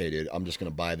was like, hey, dude, I'm just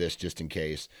going to buy this just in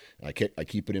case. I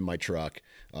keep it in my truck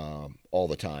all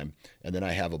the time. And then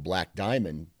I have a Black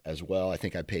Diamond as well. I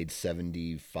think I paid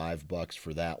 $75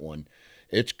 for that one.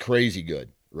 It's crazy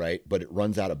good, right? But it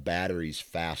runs out of batteries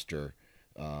faster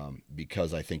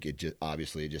because I think it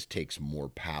just takes more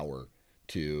power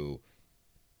to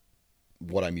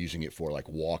what I'm using it for, like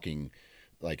walking,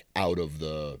 like out of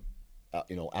the,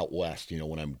 out west,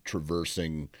 when I'm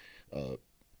traversing,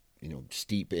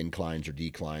 steep inclines or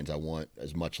declines, I want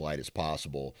as much light as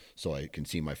possible so I can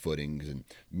see my footings. And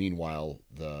meanwhile,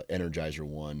 the Energizer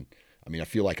one, I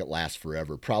feel like it lasts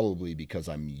forever, probably because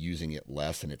I'm using it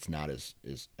less and it's not as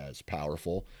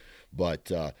powerful.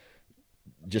 But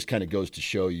just kind of goes to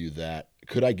show you that,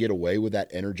 could I get away with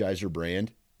that Energizer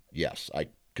brand? Yes, I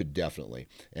could definitely.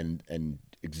 And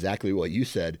exactly what you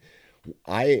said,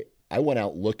 I went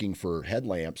out looking for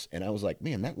headlamps and I was like,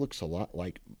 man, that looks a lot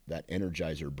like that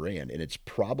Energizer brand. And it's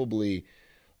probably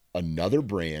another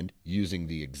brand using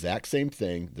the exact same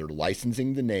thing. They're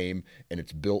licensing the name and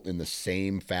it's built in the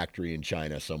same factory in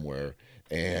China somewhere.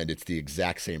 And it's the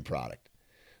exact same product.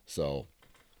 So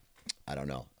I don't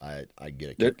know. I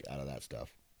get a kick out of that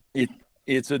stuff. Maybe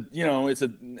it's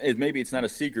not a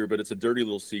secret, but it's a dirty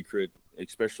little secret,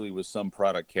 especially with some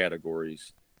product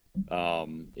categories.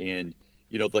 And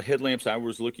the headlamps I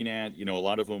was looking at, a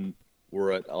lot of them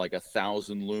were at like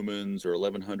 1,000 lumens or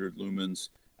 1,100 lumens.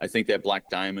 I think that Black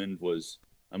Diamond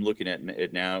I'm looking at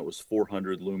it now, it was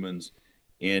 400 lumens.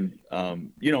 And,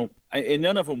 and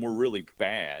none of them were really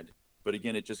bad. But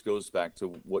again, it just goes back to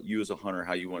what you as a hunter,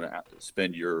 how you want to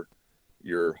spend your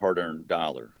hard-earned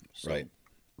dollar. So.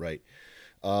 Right.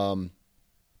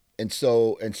 And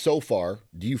so far,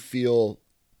 do you feel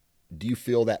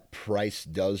that price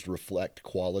does reflect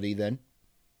quality then?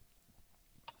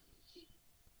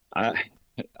 I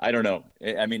I don't know.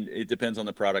 I mean, it depends on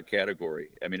the product category.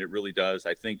 I mean, it really does.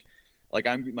 I think, like,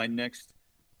 I'm my next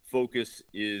focus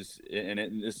is,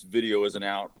 and this video isn't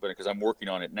out, but because I'm working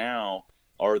on it now,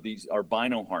 are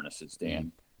bino harnesses, Mm,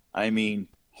 Dan. I mean,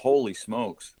 holy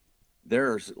smokes,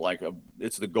 there's like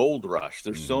it's the gold rush.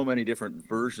 There's mm, so many different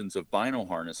versions of bino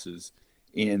harnesses,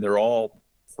 and they're all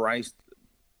priced,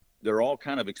 they're all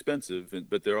kind of expensive,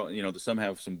 but they're all, some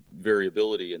have some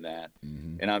variability in that.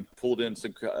 mm, And I've pulled in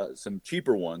some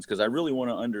cheaper ones because I really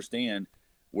want to understand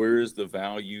where is the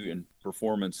value and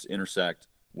performance intersect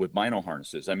with vinyl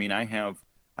harnesses. I mean,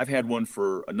 I've had one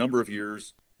for a number of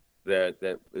years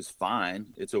that is fine,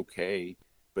 it's okay,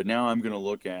 but now I'm going to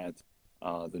look at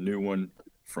the new one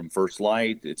from First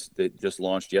Light. It's that just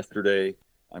launched yesterday.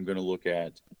 I'm going to look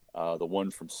at the one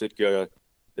from Sitka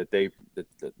that the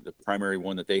primary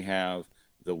one that they have,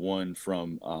 the one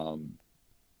from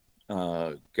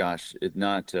gosh, it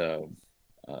not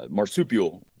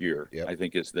Marsupial Gear, yep. I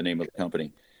think is the name of the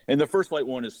company. And the First Light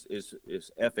one is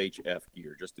FHF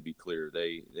Gear, just to be clear.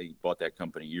 They bought that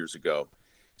company years ago.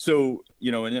 So,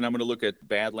 and then I'm going to look at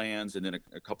Badlands and then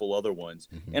a couple other ones.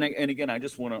 Hmm. And again, I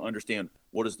just want to understand,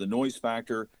 what is the noise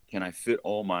factor? Can I fit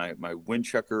all my wind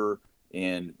checker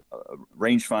and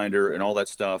rangefinder and all that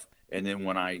stuff? And then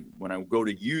when I go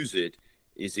to use it,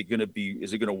 is it going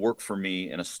to work for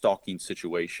me in a stalking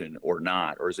situation or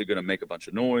not? Or is it going to make a bunch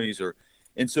of noise?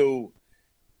 And so,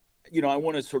 I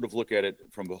want to sort of look at it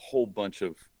from a whole bunch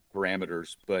of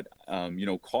parameters, but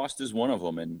cost is one of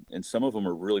them, and some of them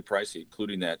are really pricey,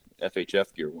 including that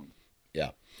FHF gear one.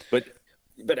 Yeah. But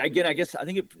but again, I guess I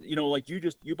think like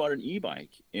you bought an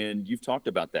e-bike and you've talked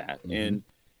about that, Hmm. and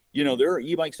there are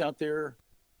e-bikes out there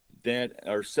that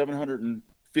are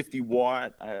 750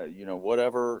 watt,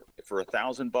 whatever, for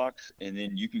 $1,000, and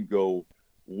then you can go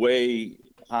way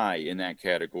high in that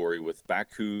category with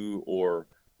Baku or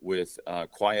with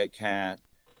Quiet Cat,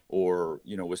 or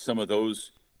with some of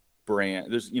those brands.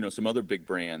 There's some other big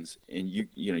brands, and you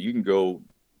can go,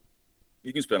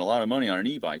 you can spend a lot of money on an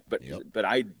e-bike, but Yep.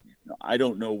 I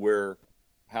don't know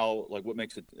how, like, what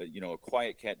makes it a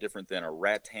Quiet Cat different than a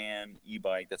Rattan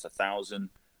e-bike that's 1,000,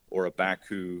 or a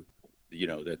Baku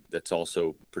that's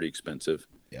also pretty expensive.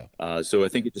 Yeah. So I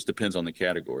think it just depends on the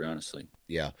category, honestly.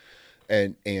 Yeah.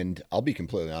 And I'll be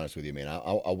completely honest with you, man.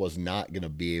 I was not gonna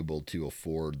be able to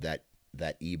afford that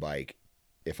e-bike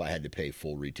if I had to pay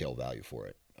full retail value for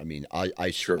it. I mean,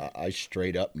 Sure. I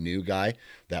straight up knew guy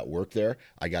that worked there.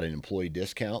 I got an employee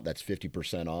discount that's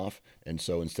 50% off, and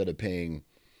so instead of paying,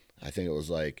 I think it was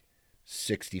like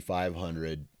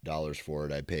 $6,500 for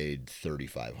it, I paid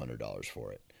 $3,500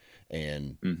 for it,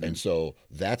 and Hmm. so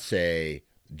that's a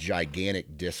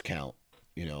gigantic discount,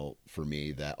 for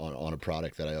me, that on a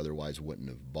product that I otherwise wouldn't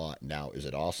have bought. Now, is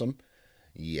it awesome?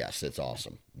 Yes, it's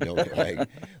awesome. No,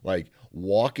 like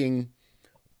walking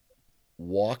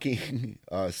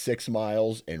 6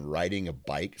 miles and riding a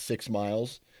bike 6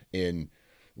 miles in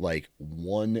like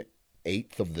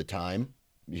 1/8 of the time.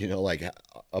 Like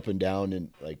up and down,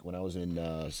 and like when I was in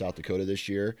South Dakota this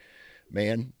year,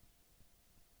 man,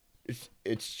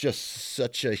 it's just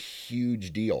such a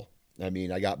huge deal. I mean,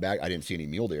 I got back, I didn't see any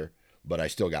mule deer, but I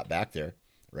still got back there,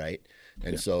 right?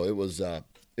 And Yeah. so it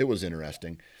was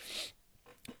interesting.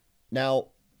 Now,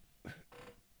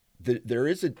 there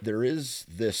is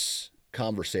this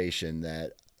conversation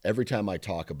that every time I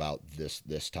talk about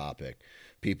this topic,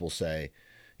 people say,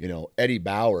 Eddie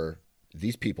Bauer,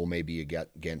 these people may be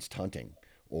against hunting,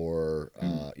 or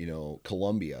Mm.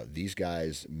 Columbia, these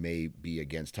guys may be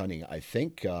against hunting. I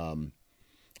think, man,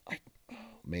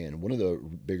 one of the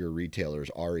bigger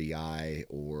retailers, REI,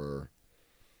 or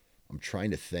I'm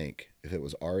trying to think if it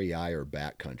was REI or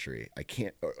Backcountry. I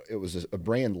can't. It was a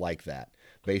brand like that.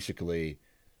 Basically,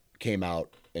 came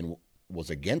out and was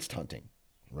against hunting,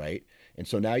 right? And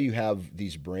so now you have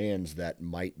these brands that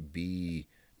might be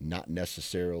not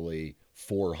necessarily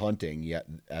for hunting, yet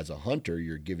as a hunter,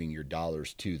 you're giving your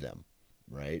dollars to them,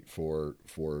 right? For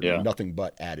Yeah. nothing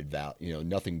but added value,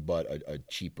 nothing but a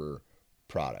cheaper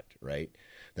product, right?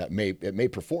 It may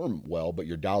perform well, but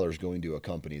your dollar is going to a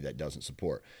company that doesn't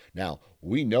support. Now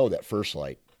we know that First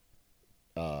Light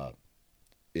uh,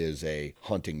 is a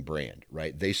hunting brand,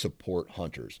 right? They support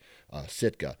hunters.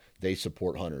 Sitka, they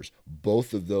support hunters.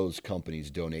 Both of those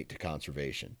companies donate to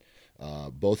conservation.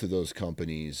 Both of those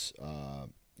companies,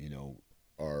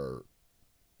 are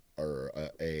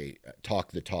a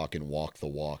talk the talk and walk the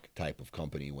walk type of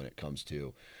company when it comes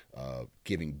to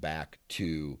giving back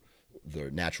to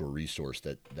the natural resource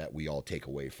that we all take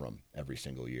away from every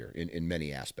single year in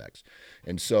many aspects.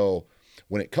 And so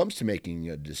when it comes to making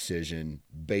a decision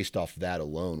based off that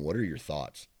alone, what are your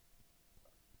thoughts?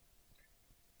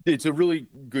 It's a really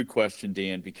good question,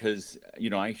 Dan, because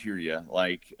I hear you.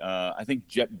 Like, I think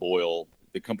Jetboil,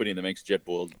 the company that makes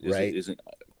Jetboil, Right, isn't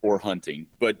for hunting,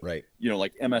 but right.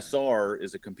 like MSR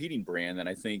is a competing brand, and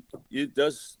I think it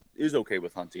is okay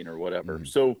with hunting or whatever. Mhm.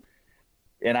 So,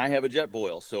 and I have a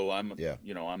Jetboil, so Yeah.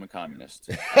 I'm a communist,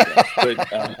 I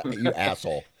guess. But You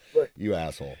asshole. but You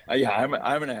asshole. yeah,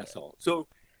 I'm an asshole. So,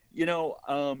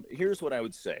 here's what I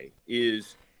would say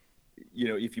is,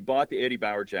 if you bought the Eddie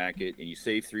Bauer jacket and you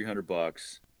save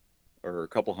 $300 or a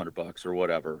couple $100 or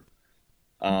whatever,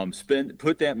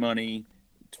 put that money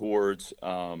towards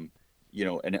an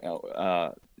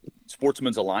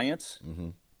Sportsman's Alliance Hmm.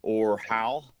 or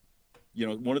HAL,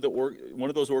 one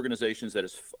of those organizations that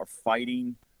are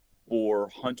fighting for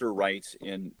hunter rights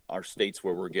in our states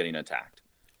where we're getting attacked.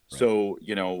 Right. So,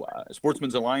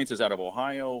 Sportsman's Alliance is out of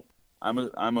Ohio. I'm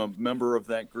a member of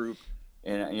that group,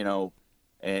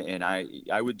 and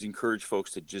I would encourage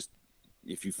folks to just,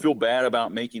 if you feel bad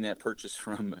about making that purchase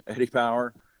from Eddie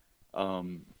Bauer,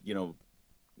 um, you know,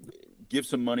 give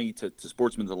some money to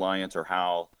Sportsman's Alliance or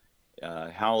Hal.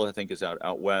 Hal, I think, is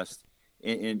out west,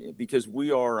 and because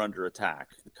we are under attack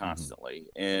Hmm. constantly,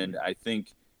 and I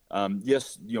think,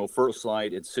 yes, First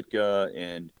Light and Sitka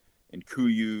and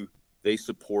Kuyu, they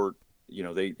support,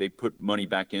 they put money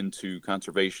back into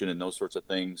conservation and those sorts of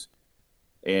things.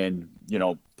 And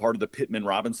part of the Pittman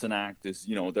Robinson Act is,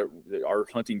 our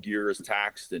hunting gear is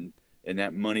taxed, and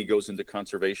that money goes into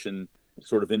conservation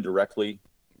sort of indirectly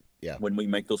Yeah. when we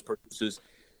make those purchases.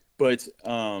 But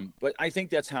I think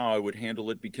that's how I would handle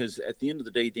it, because at the end of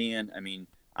the day, Dan, I mean,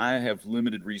 I have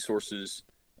limited resources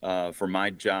for my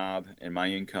job and my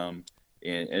income,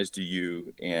 and as do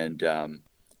you, and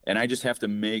I just have to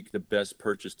make the best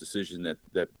purchase decision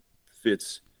that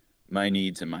fits my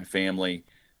needs and my family.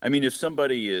 I mean, if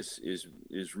somebody is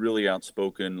really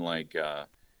outspoken, like then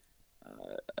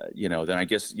I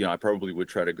guess I probably would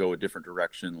try to go a different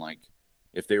direction. Like,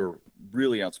 if they were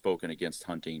really outspoken against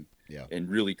hunting Yeah. and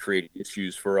really creating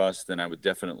issues for us, then I would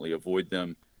definitely avoid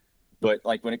them. But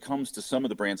like when it comes to some of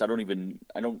the brands, I don't know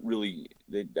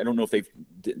if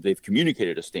they've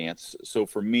communicated a stance. So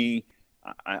for me,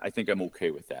 I think I'm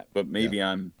okay with that. But Yeah. maybe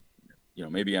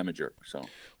I'm a jerk. So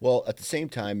Well, at the same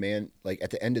time, man, like at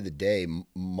the end of the day,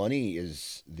 money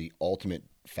is the ultimate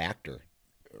factor,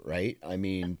 right? I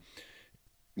mean,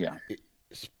 yeah, it,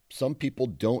 some people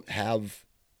don't have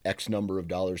X number of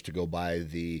dollars to go buy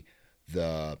the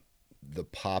the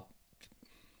pop.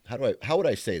 How would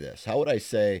I say this? How would I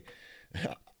say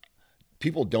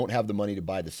people don't have the money to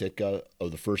buy the Sitka or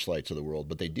the First Lights of the world,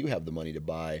 but they do have the money to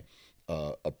buy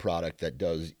a product that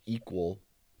does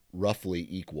roughly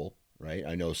equal. Right.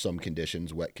 I know some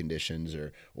conditions, wet conditions,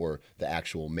 or the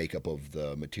actual makeup of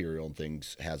the material and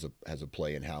things has a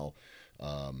play in how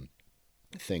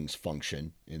things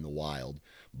function in the wild.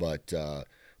 But the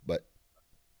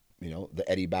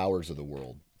Eddie Bowers of the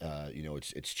world,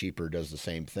 it's cheaper, does the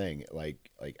same thing. Like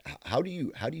how do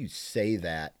you say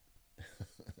that?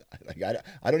 Like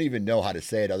I don't even know how to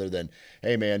say it other than,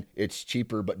 hey man, it's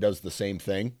cheaper but does the same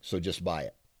thing, so just buy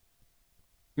it.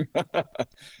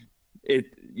 it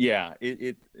yeah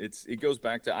it goes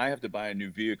back to, I have to buy a new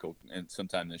vehicle and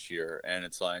sometime this year, and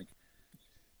it's like,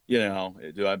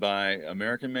 do I buy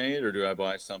American made or do I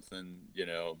buy something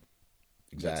that's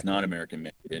Exactly. not American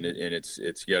made? And it's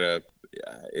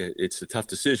a tough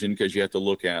decision, because you have to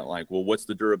look at, like, well, what's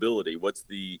the durability? What's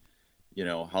the,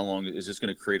 how long is this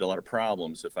going to create a lot of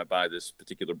problems if I buy this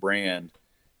particular brand?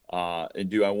 And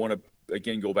do I want to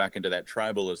again go back into that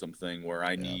tribalism thing where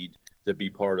I Yeah. need to be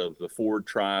part of the Ford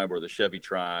tribe or the Chevy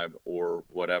tribe or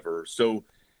whatever? So,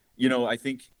 I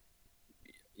think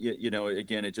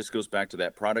again, it just goes back to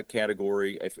that product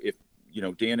category. If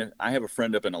Dan, I have a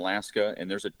friend up in Alaska, and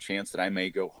there's a chance that I may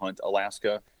go hunt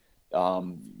Alaska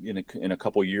in a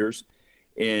couple years.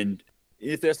 And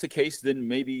if that's the case, then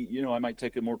maybe I might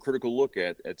take a more critical look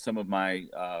at some of my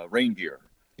rain gear,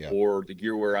 Yeah. or the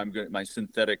gear where I'm going, my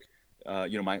synthetic,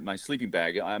 my sleeping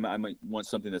bag. I might want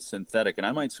something that's synthetic, and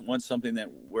I might want something that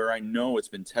where I know it's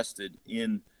been tested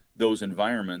in those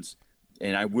environments,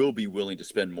 and I will be willing to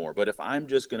spend more. But if I'm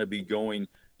just going to be going,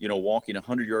 walking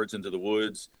 100 yards into the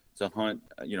woods to hunt,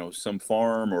 some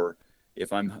farm, or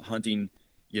if I'm hunting,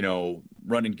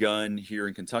 run and gun here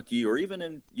in Kentucky, or even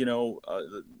in,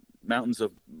 the mountains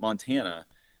of Montana,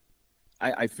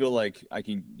 I feel like I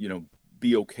can,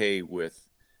 be okay with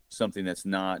something that's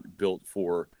not built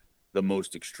for the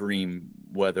most extreme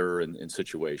weather and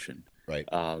situation. Right.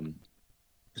 Um,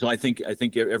 so I think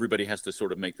everybody has to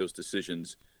sort of make those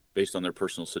decisions based on their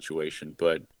personal situation.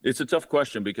 But it's a tough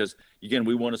question, because again,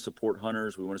 we want to support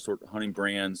hunters, we want to support hunting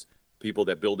brands, people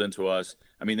that build into us.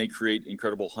 I mean, they create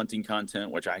incredible hunting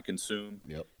content, which I consume.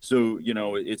 Yep. So,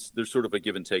 there's sort of a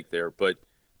give and take there, but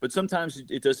sometimes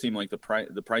it does seem like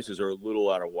the prices are a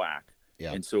little out of whack.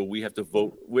 Yeah. And so we have to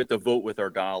vote with our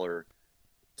dollar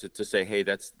to say, hey,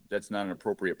 that's not an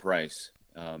appropriate price.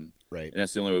 Right. And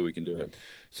that's the only way we can do it.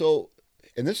 So,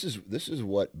 and this is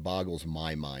what boggles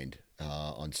my mind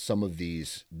on some of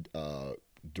these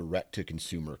direct to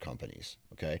consumer companies.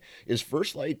 Okay, is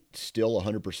First Light still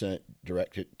 100%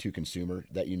 direct to consumer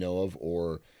that you know of,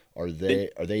 or are they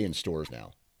in stores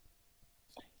now?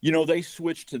 They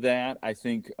switched to that, I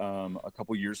think, a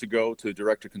couple years ago to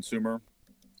direct to consumer.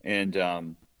 And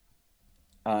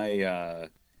I,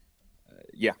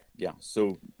 yeah, yeah.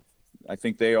 So I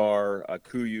think they are.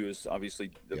 Kuyu is obviously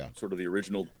Yeah. sort of the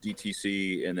original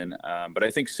DTC, and then, but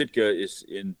I think Sitka is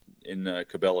in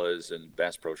Cabela's and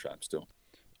Bass Pro Shop still.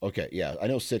 Okay, yeah, I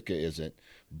know Sitka isn't,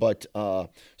 but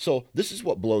so this is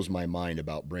what blows my mind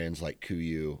about brands like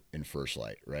Kuyu and First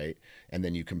Light, right? And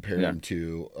then you compare Yeah, them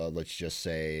to, let's just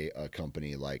say, a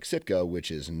company like Sitka, which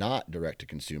is not direct to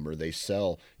consumer; they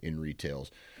sell in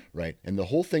retails, right? And the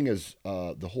whole thing is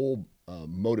the whole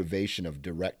motivation of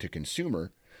direct to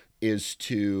consumer is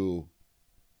to,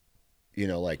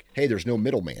 like, hey, there's no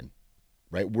middleman,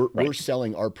 right? We're right.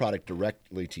 selling our product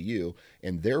directly to you,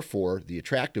 and therefore the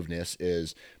attractiveness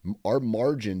is our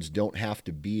margins don't have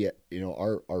to be,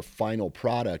 our final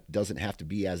product doesn't have to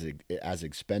be as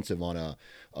expensive on a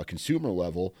consumer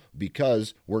level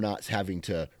because we're not having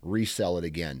to resell it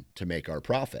again to make our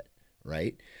profit,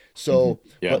 right? Hmm. So,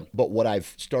 Yeah, but what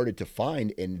I've started to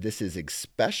find, and this is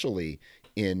especially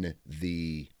in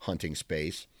the hunting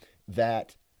space,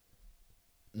 that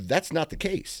that's not the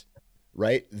case,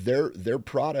 right? Their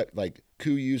product, like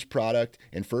Kuyu's product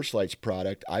and First Light's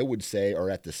product, I would say are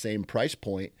at the same price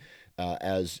point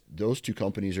as those two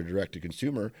companies are direct to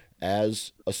consumer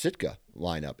as a Sitka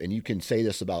lineup. And you can say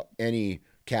this about any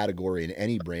category and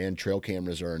any brand. Trail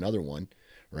cameras are another one,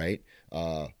 right?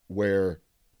 Where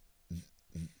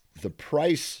the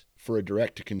price for a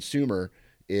direct to consumer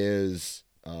is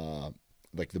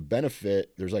like the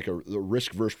benefit, there's like a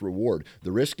risk versus reward.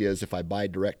 The risk is if I buy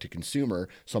direct to consumer,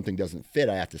 something doesn't fit,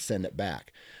 I have to send it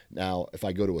back. Now, if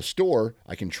I go to a store,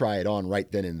 I can try it on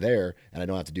right then and there, and I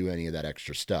don't have to do any of that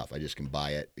extra stuff. I just can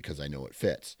buy it because I know it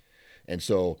fits. And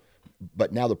so,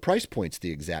 but now the price point's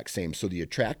the exact same. So the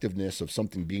attractiveness of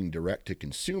something being direct to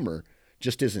consumer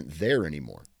just isn't there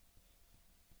anymore.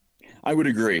 I would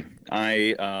agree.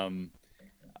 And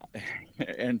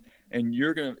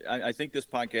I think this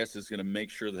podcast is gonna make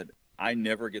sure that I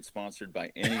never get sponsored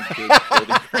by any big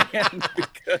clothing brand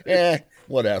because,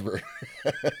 Whatever.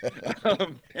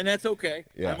 and that's okay.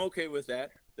 Yeah. I'm okay with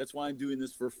that. That's why I'm doing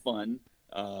this for fun,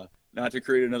 not to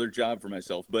create another job for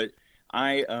myself. But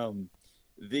I,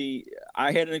 the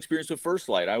I had an experience with First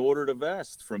Light. I ordered a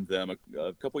vest from them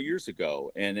a couple years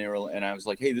ago, and I was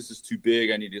like, "Hey, this is too big.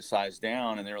 I need to size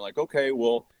down." And they were like, "Okay,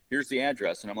 well, here's the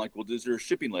address." And I'm like, "Well, is there a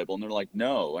shipping label?" And they're like,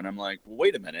 "No." And I'm like, "Well,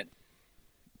 wait a minute.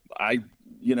 I,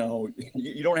 you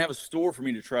don't have a store for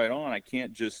me to try it on. You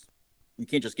can't just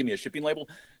give me a shipping label."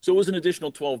 So it was an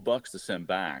additional $12 to send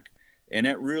back, and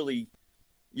that really,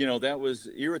 that was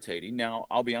irritating. Now,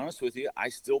 I'll be honest with you, I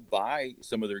still buy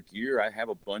some of their gear. I have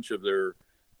a bunch of their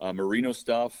merino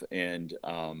stuff and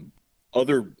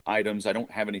other items. I don't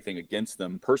have anything against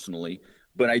them personally,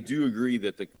 but I do agree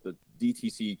that the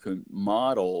DTC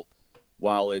model,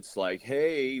 while it's like,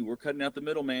 hey, we're cutting out the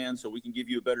middleman so we can give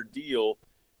you a better deal,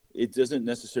 it doesn't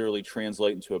necessarily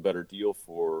translate into a better deal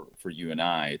for you and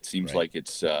I. It seems Right. like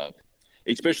it's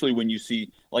especially when you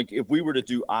see, like, if we were to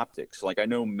do optics, like I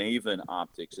know Maven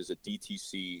Optics is a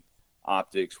DTC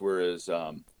optics, whereas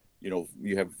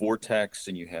you have Vortex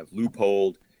and you have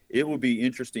Loophole. It would be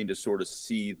interesting to sort of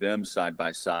see them side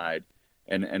by side,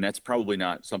 and that's probably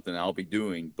not something I'll be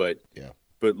doing, Yeah.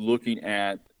 but looking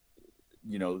at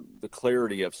the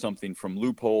clarity of something from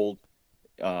Loophole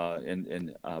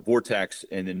and Vortex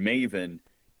and then Maven,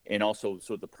 and also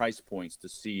sort of the price points to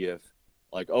see if,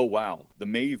 like, oh wow, the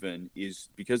Maven is,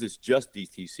 because it's just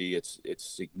DTC, it's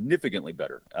significantly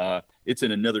better. It's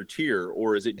in another tier,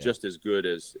 or is it Yeah. just as good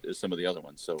as some of the other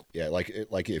ones? So Yeah, like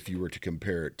if you were to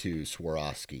compare it to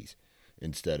Swarovskis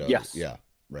instead of, yes, yeah,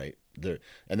 right.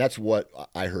 And that's what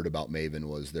I heard about Maven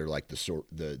was they're like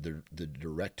the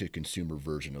direct to consumer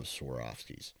version of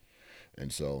Swarovskis.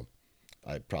 And so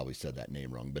I probably said that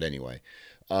name wrong, but anyway,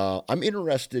 I'm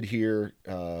interested here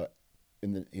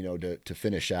in the to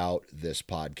finish out this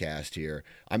podcast here.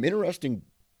 I'm interested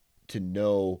to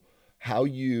know how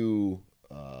you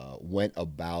went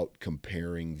about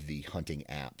comparing the hunting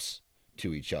apps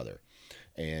to each other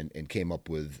and came up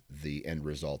with the end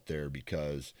result there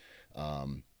because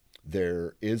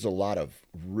There is a lot of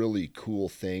really cool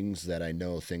things that I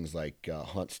know things like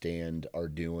Hunt Stand are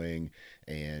doing,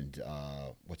 and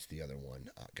what's the other one?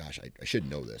 Gosh, I should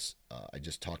know this. I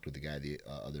just talked with the guy the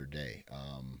other day.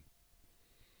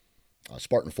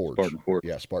 Spartan Forge. Spartan Fort.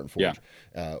 Yeah, Spartan Yeah.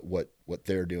 Forge. What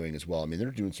they're doing as well. I mean, they're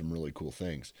doing some really cool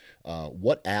things.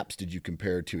 What apps did you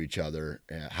compare to each other?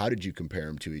 How did you compare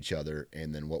them to each other?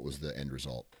 And then what was the end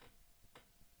result?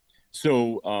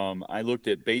 So I looked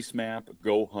at Base Map,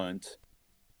 Go Hunt,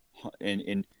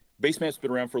 and Base Map's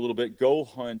been around for a little bit. Go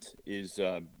Hunt is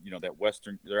that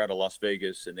Western. They're out of Las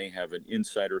Vegas, and they have an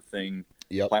insider thing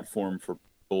Yep. platform for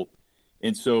people,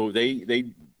 and so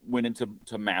they went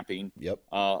into mapping. Yep.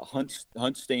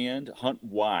 Hunt Stand, Hunt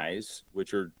Wise,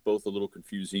 which are both a little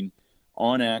confusing,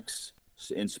 OnX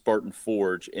and Spartan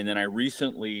Forge, and then I'm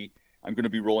going to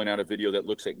be rolling out a video that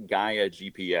looks at Gaia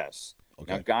GPS.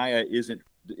 Now Okay. Gaia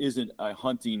isn't a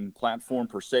hunting platform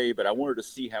per se, but I wanted to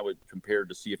see how it compared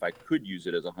to see if I could use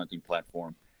it as a hunting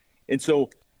platform. And so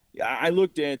I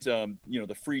looked at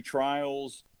the free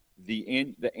trials,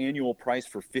 the annual price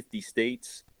for 50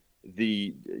 states,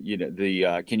 the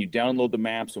can you download the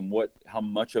maps and how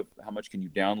much can you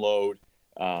download,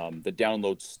 the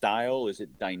download style, is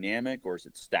it dynamic or is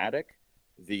it static,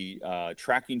 the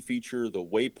tracking feature, the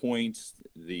waypoints,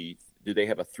 do they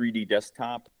have a 3D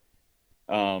desktop?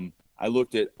 I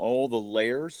looked at all the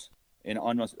layers, and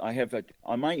on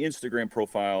my Instagram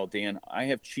profile, Dan, I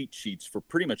have cheat sheets for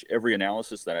pretty much every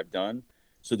analysis that I've done,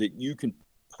 so that you can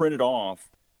print it off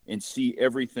and see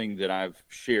everything that I've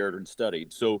shared and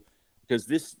studied. So, because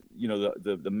this,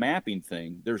 the mapping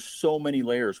thing, there's so many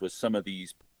layers with some of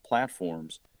these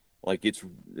platforms, like it's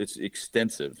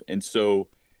extensive, and so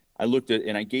I looked at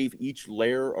and I gave each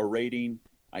layer a rating.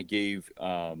 I gave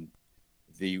I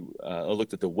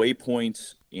looked at the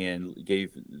waypoints and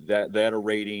gave that a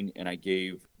rating, and I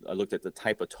looked at the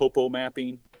type of topo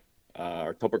mapping,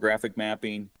 or topographic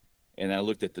mapping, and I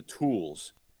looked at the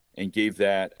tools and gave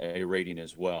that a rating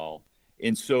as well.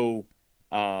 And so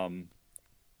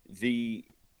the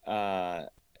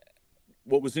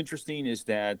what was interesting is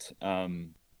that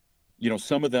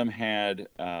some of them had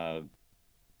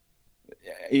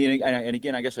and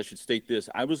again, I guess I should state this.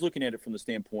 I was looking at it from the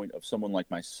standpoint of someone like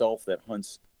myself that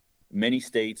hunts many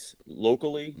states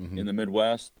locally Mm-hmm. in the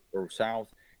Midwest or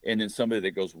South, and then somebody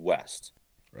that goes west.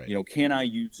 Right. Can I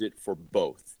use it for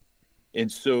both? And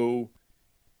so,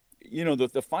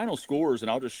 the final scores,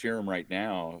 and I'll just share them right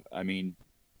now. I mean,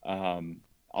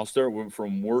 I'll start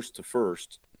from worst to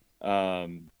first.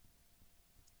 Let's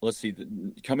see,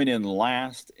 coming in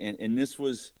last, and this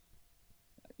was,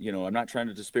 I'm not trying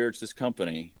to disparage this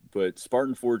company, but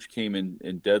Spartan Forge came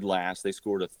in dead last. They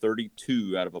scored a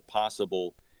 32 out of a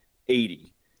possible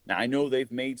 80. Now, I know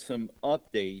they've made some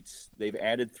updates. They've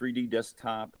added 3D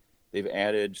desktop. They've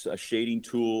added a shading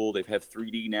tool. They've have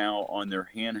 3D now on their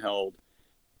handheld.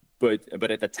 But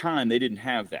at the time, they didn't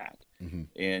have that. Mm-hmm.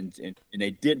 And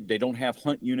they don't have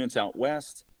hunt units out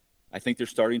west. I think they're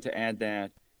starting to add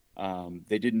that.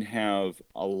 They didn't have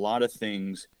a lot of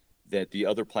things that the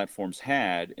other platforms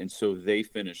had, and so they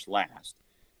finished last.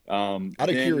 Out of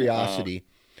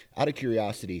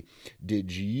curiosity, did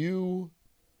you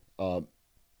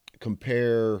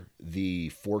compare the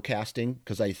forecasting?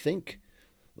 Because I think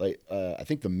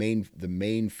the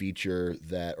main feature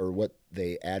that, or what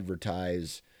they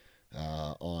advertise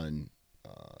on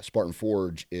Spartan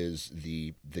Forge, is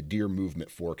the deer movement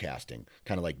forecasting,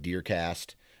 kind of like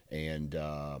DeerCast, and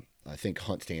I think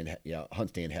Hunt Stand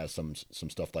has some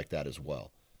stuff like that as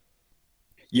well.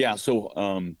 Yeah, so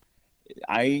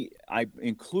I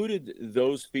included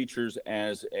those features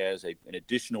as an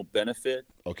additional benefit.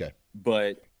 Okay.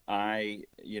 But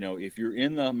if you're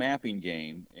in the mapping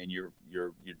game and you're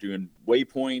doing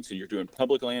waypoints and you're doing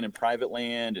public land and private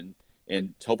land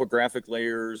and topographic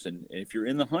layers, and if you're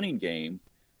in the hunting game,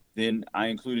 then I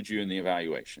included you in the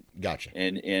evaluation. Gotcha.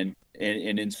 And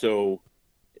so,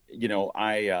 the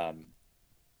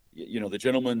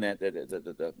gentleman that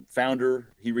the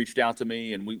founder, he reached out to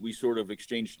me, and we sort of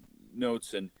exchanged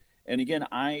notes, and again,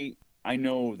 I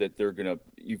know that they're going to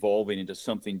evolving into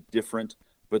something different,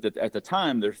 but that at the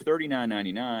time they're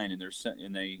 $39.99,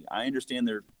 and I understand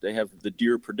they have the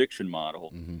deer prediction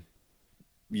model. Mm-hmm.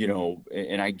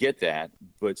 And I get that,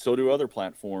 but so do other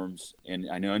platforms, and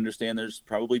I understand there's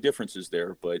probably differences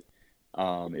there, but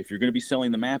if you're going to be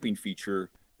selling the mapping feature,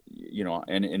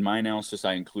 and in my analysis,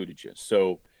 I included you.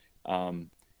 So, but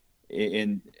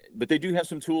they do have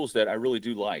some tools that I really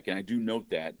do like, and I do note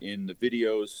that in the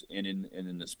videos and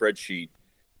in the spreadsheet.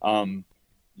 The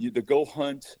Go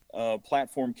Hunt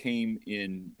platform came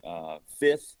in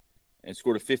fifth and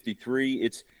scored a 53.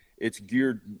 it's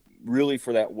geared really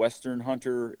for that Western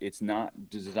hunter. It's not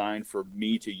designed for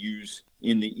me to use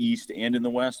in the East and in the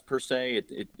West per se.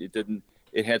 It didn't.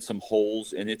 It had some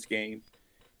holes in its game.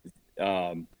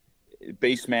 Um,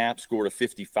 Base map scored a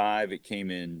 55. It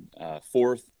came in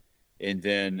fourth, and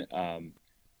then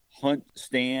Hunt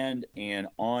Stand and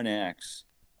OnX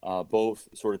both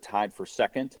sort of tied for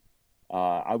second.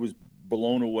 I was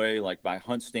blown away like by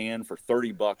Hunt Stand. For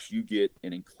 $30 you get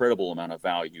an incredible amount of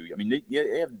value. I mean,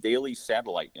 they have daily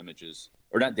satellite images,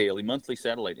 or not daily, monthly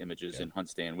satellite images in Hunt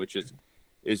Stand, which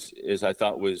is I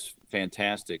thought was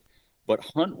fantastic. But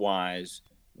Hunt Wise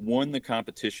won the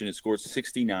competition. It scored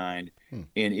 69, and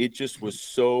it just was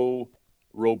so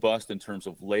robust in terms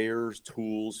of layers,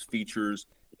 tools, features,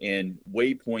 and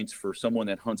waypoints for someone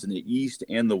that hunts in the East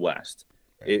and the West.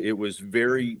 It was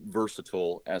very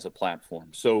versatile as a platform.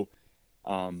 So,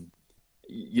 I'm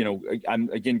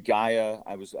again Gaia.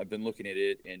 I've been looking at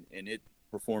it, and it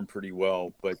performed pretty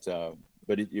well, but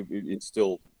it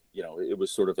still, it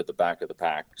was sort of at the back of the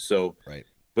pack. So, Right.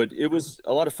 But it was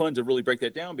a lot of fun to really break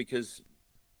that down, because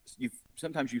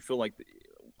sometimes you feel like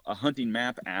a hunting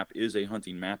map app is a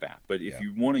hunting map app, but if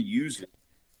you want to use it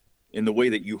in the way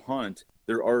that you hunt,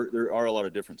 there are a lot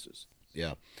of differences.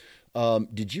 Yeah.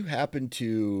 Did you happen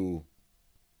to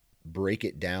break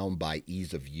it down by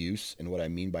ease of use? And what I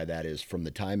mean by that is from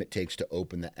the time it takes to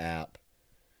open the app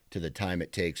to the time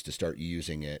it takes to start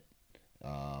using it,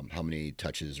 how many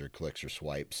touches or clicks or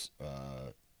swipes?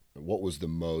 What was the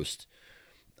most,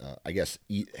 I guess,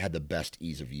 had the best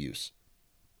ease of use?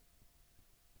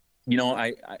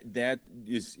 I that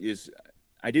is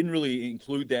I didn't really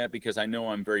include that because I know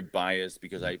I'm very biased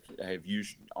because I have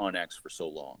used OnX for so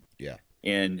long. Yeah.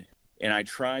 And I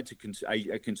tried to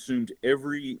I consumed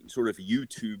every sort of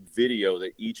YouTube video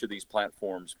that each of these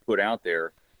platforms put out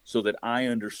there, so that I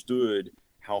understood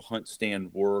how Hunt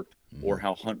Stand worked, or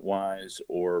how HuntWise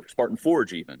or Spartan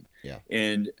Forge even. Yeah.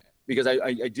 And because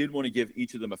I did want to give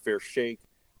each of them a fair shake.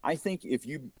 I think if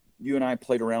you and I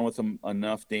played around with them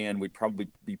enough, Dan, we'd probably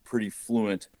be pretty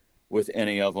fluent with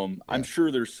any of them. Yeah. I'm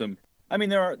sure there's some. I mean,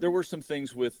 there were some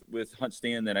things with Hunt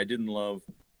Stand that I didn't love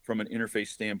from an interface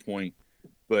standpoint,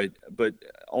 but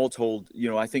all told,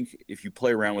 I think if you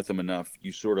play around with them enough,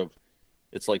 you sort of,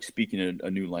 it's like speaking a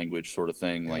new language sort of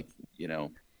thing. Yeah. Like,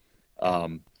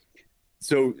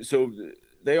 so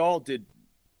they all did,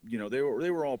 they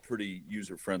were all pretty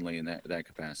user friendly in that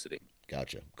capacity.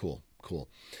 Gotcha. Cool.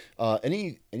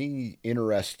 Any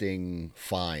interesting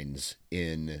finds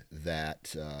in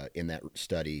that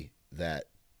study that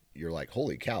you're like,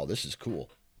 holy cow, this is cool?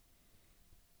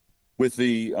 With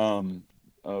the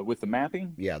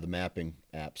mapping? Yeah, the mapping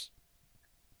apps.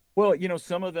 Well,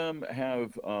 some of them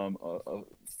have a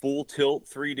full tilt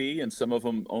 3D, and some of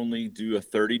them only do a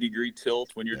 30-degree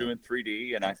tilt when you're doing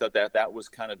 3D. And I thought that was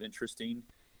kind of interesting.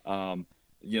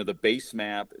 The base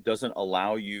map doesn't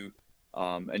allow you,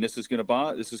 and this is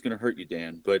gonna hurt you,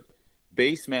 Dan, but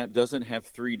base map doesn't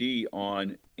have 3D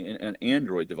on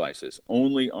Android devices,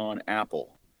 only on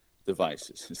Apple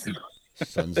devices.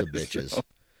 Sons of bitches. So,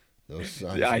 those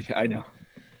sons. I know.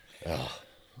 Oh,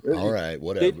 all right,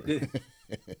 whatever.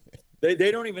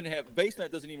 They don't even have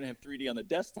BaseMap doesn't even have 3D on the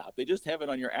desktop. They just have it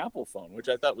on your Apple phone, which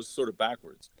I thought was sort of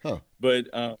backwards. Huh. But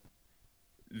I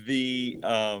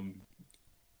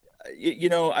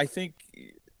think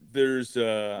there's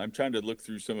I'm trying to look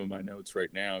through some of my notes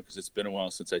right now because it's been a while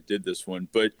since I did this one.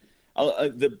 But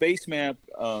the BaseMap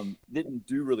didn't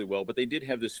do really well, but they did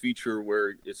have this feature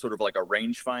where it's sort of like a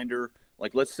rangefinder.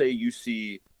 Like let's say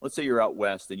you're out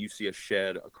west and you see a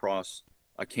shed across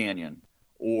a canyon,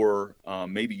 or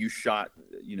maybe you shot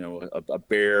a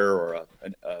bear or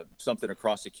something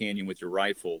across the canyon with your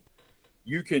rifle.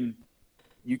 You can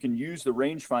use the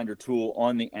rangefinder tool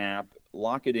on the app,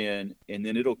 lock it in, and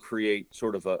then it'll create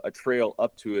sort of a trail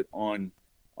up to it on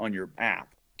your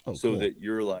app. Oh, so cool. that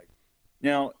you're like,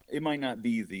 now it might not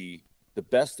be the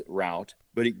best route,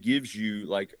 but it gives you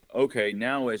like, okay,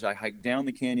 now as I hike down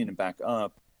the canyon and back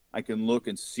up, I can look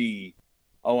and see,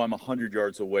 oh, I'm 100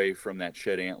 yards away from that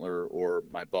shed antler or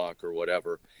my buck or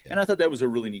whatever. Yeah. And I thought that was a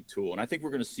really neat tool. And I think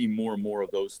we're going to see more and more of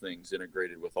those things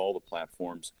integrated with all the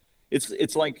platforms.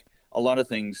 It's like a lot of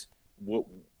things, what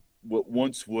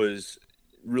once was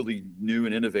really new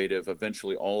and innovative,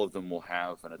 eventually all of them will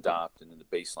have and adopt, and then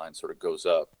the baseline sort of goes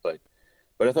up. But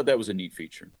I thought that was a neat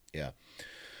feature. Yeah.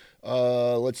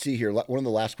 Let's see here. One of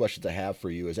the last questions I have for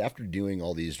you is, after doing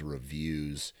all these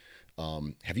reviews,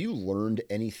 have you learned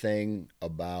anything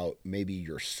about maybe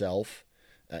yourself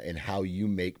and how you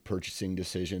make purchasing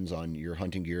decisions on your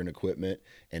hunting gear and equipment,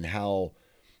 and how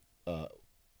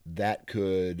that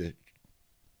could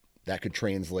that could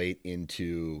translate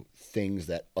into things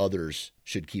that others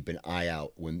should keep an eye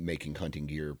out when making hunting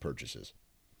gear purchases?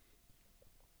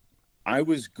 I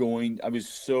was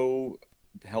so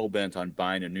hell bent on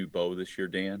buying a new bow this year,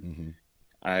 Dan. Mm-hmm.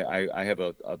 I have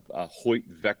a Hoyt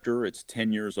Vector. It's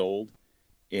 10 years old,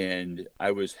 and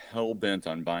I was hell bent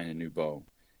on buying a new bow.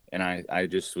 And I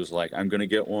just was like, I'm going to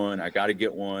get one. I got to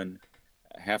get one.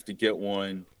 I have to get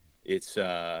one. It's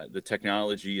the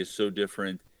technology is so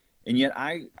different. And yet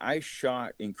I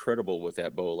shot incredible with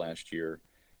that bow last year.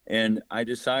 And I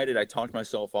decided, I talked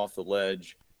myself off the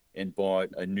ledge and bought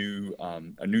a new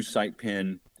sight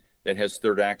pin that has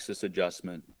third axis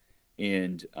adjustment.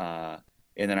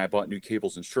 And then I bought new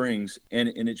cables and strings, and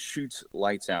it shoots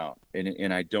lights out.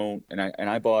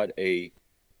 I bought a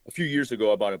few years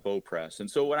ago, I bought a bow press. And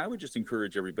so what I would just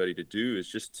encourage everybody to do is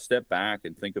just step back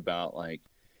and think about, like,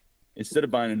 instead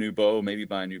of buying a new bow, maybe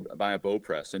buy a bow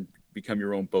press and become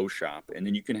your own bow shop. And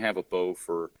then you can have a bow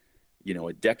for,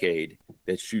 a decade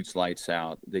that shoots lights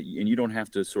out, and you don't have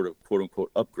to sort of quote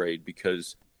unquote upgrade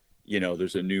because,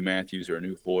 there's a new Matthews or a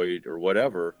new Hoyt or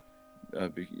whatever.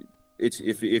 It's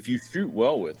if you shoot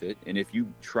well with it, and if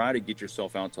you try to get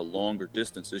yourself out to longer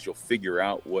distances, you'll figure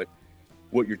out what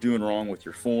you're doing wrong with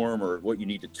your form or what you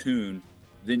need to tune.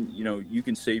 Then you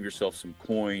can save yourself some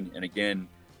coin. And again,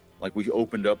 like we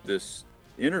opened up this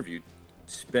interview,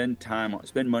 spend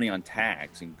money on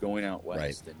tags and going out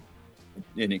west, right,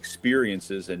 and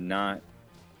experiences, and not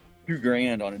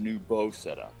 $2,000 on a new bow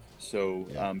setup. So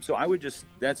yeah. So I would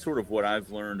that's sort of what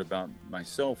I've learned about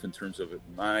myself in terms of it.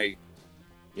 I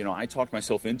talked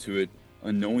myself into it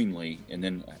unknowingly, and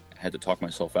then I had to talk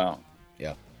myself out.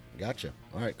 Yeah, gotcha.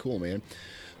 All right, cool, man.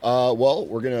 Well,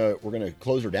 we're gonna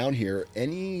close her down here.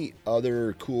 Any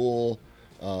other cool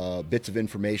bits of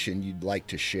information you'd like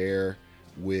to share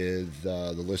with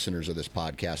the listeners of this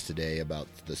podcast today about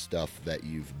the stuff that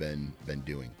you've been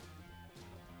doing?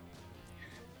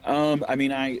 I'm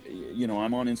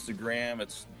on Instagram.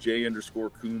 It's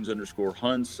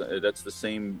J_Coons_hunts. That's the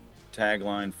same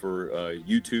tagline for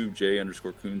YouTube,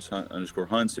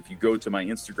 J_Coons_hunts. If you go to my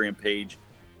Instagram page,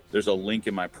 there's a link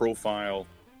in my profile,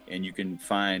 and you can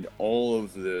find all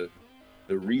of the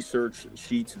research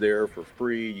sheets there for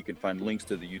free. You can find links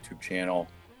to the YouTube channel.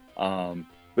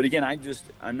 But again,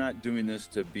 I'm not doing this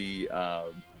to be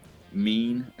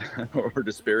mean or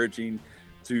disparaging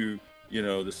to,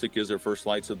 the Sick Is Their First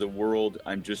Lights of the world.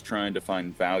 I'm just trying to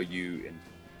find value in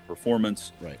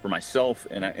performance, right, for myself,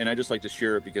 and I just like to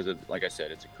share it because, like I said,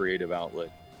 it's a creative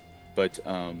outlet. But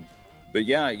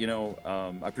yeah, I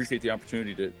appreciate the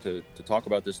opportunity to talk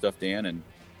about this stuff, Dan,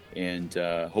 and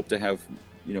hope to have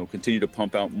continue to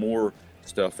pump out more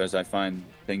stuff as I find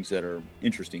things that are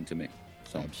interesting to me.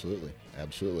 So. Absolutely.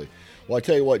 Well, I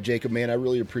tell you what, Jacob, man, I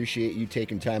really appreciate you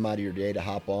taking time out of your day to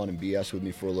hop on and BS with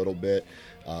me for a little bit.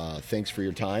 Thanks for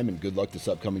your time, and good luck this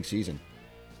upcoming season.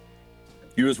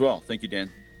 You as well. Thank you,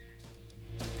 Dan.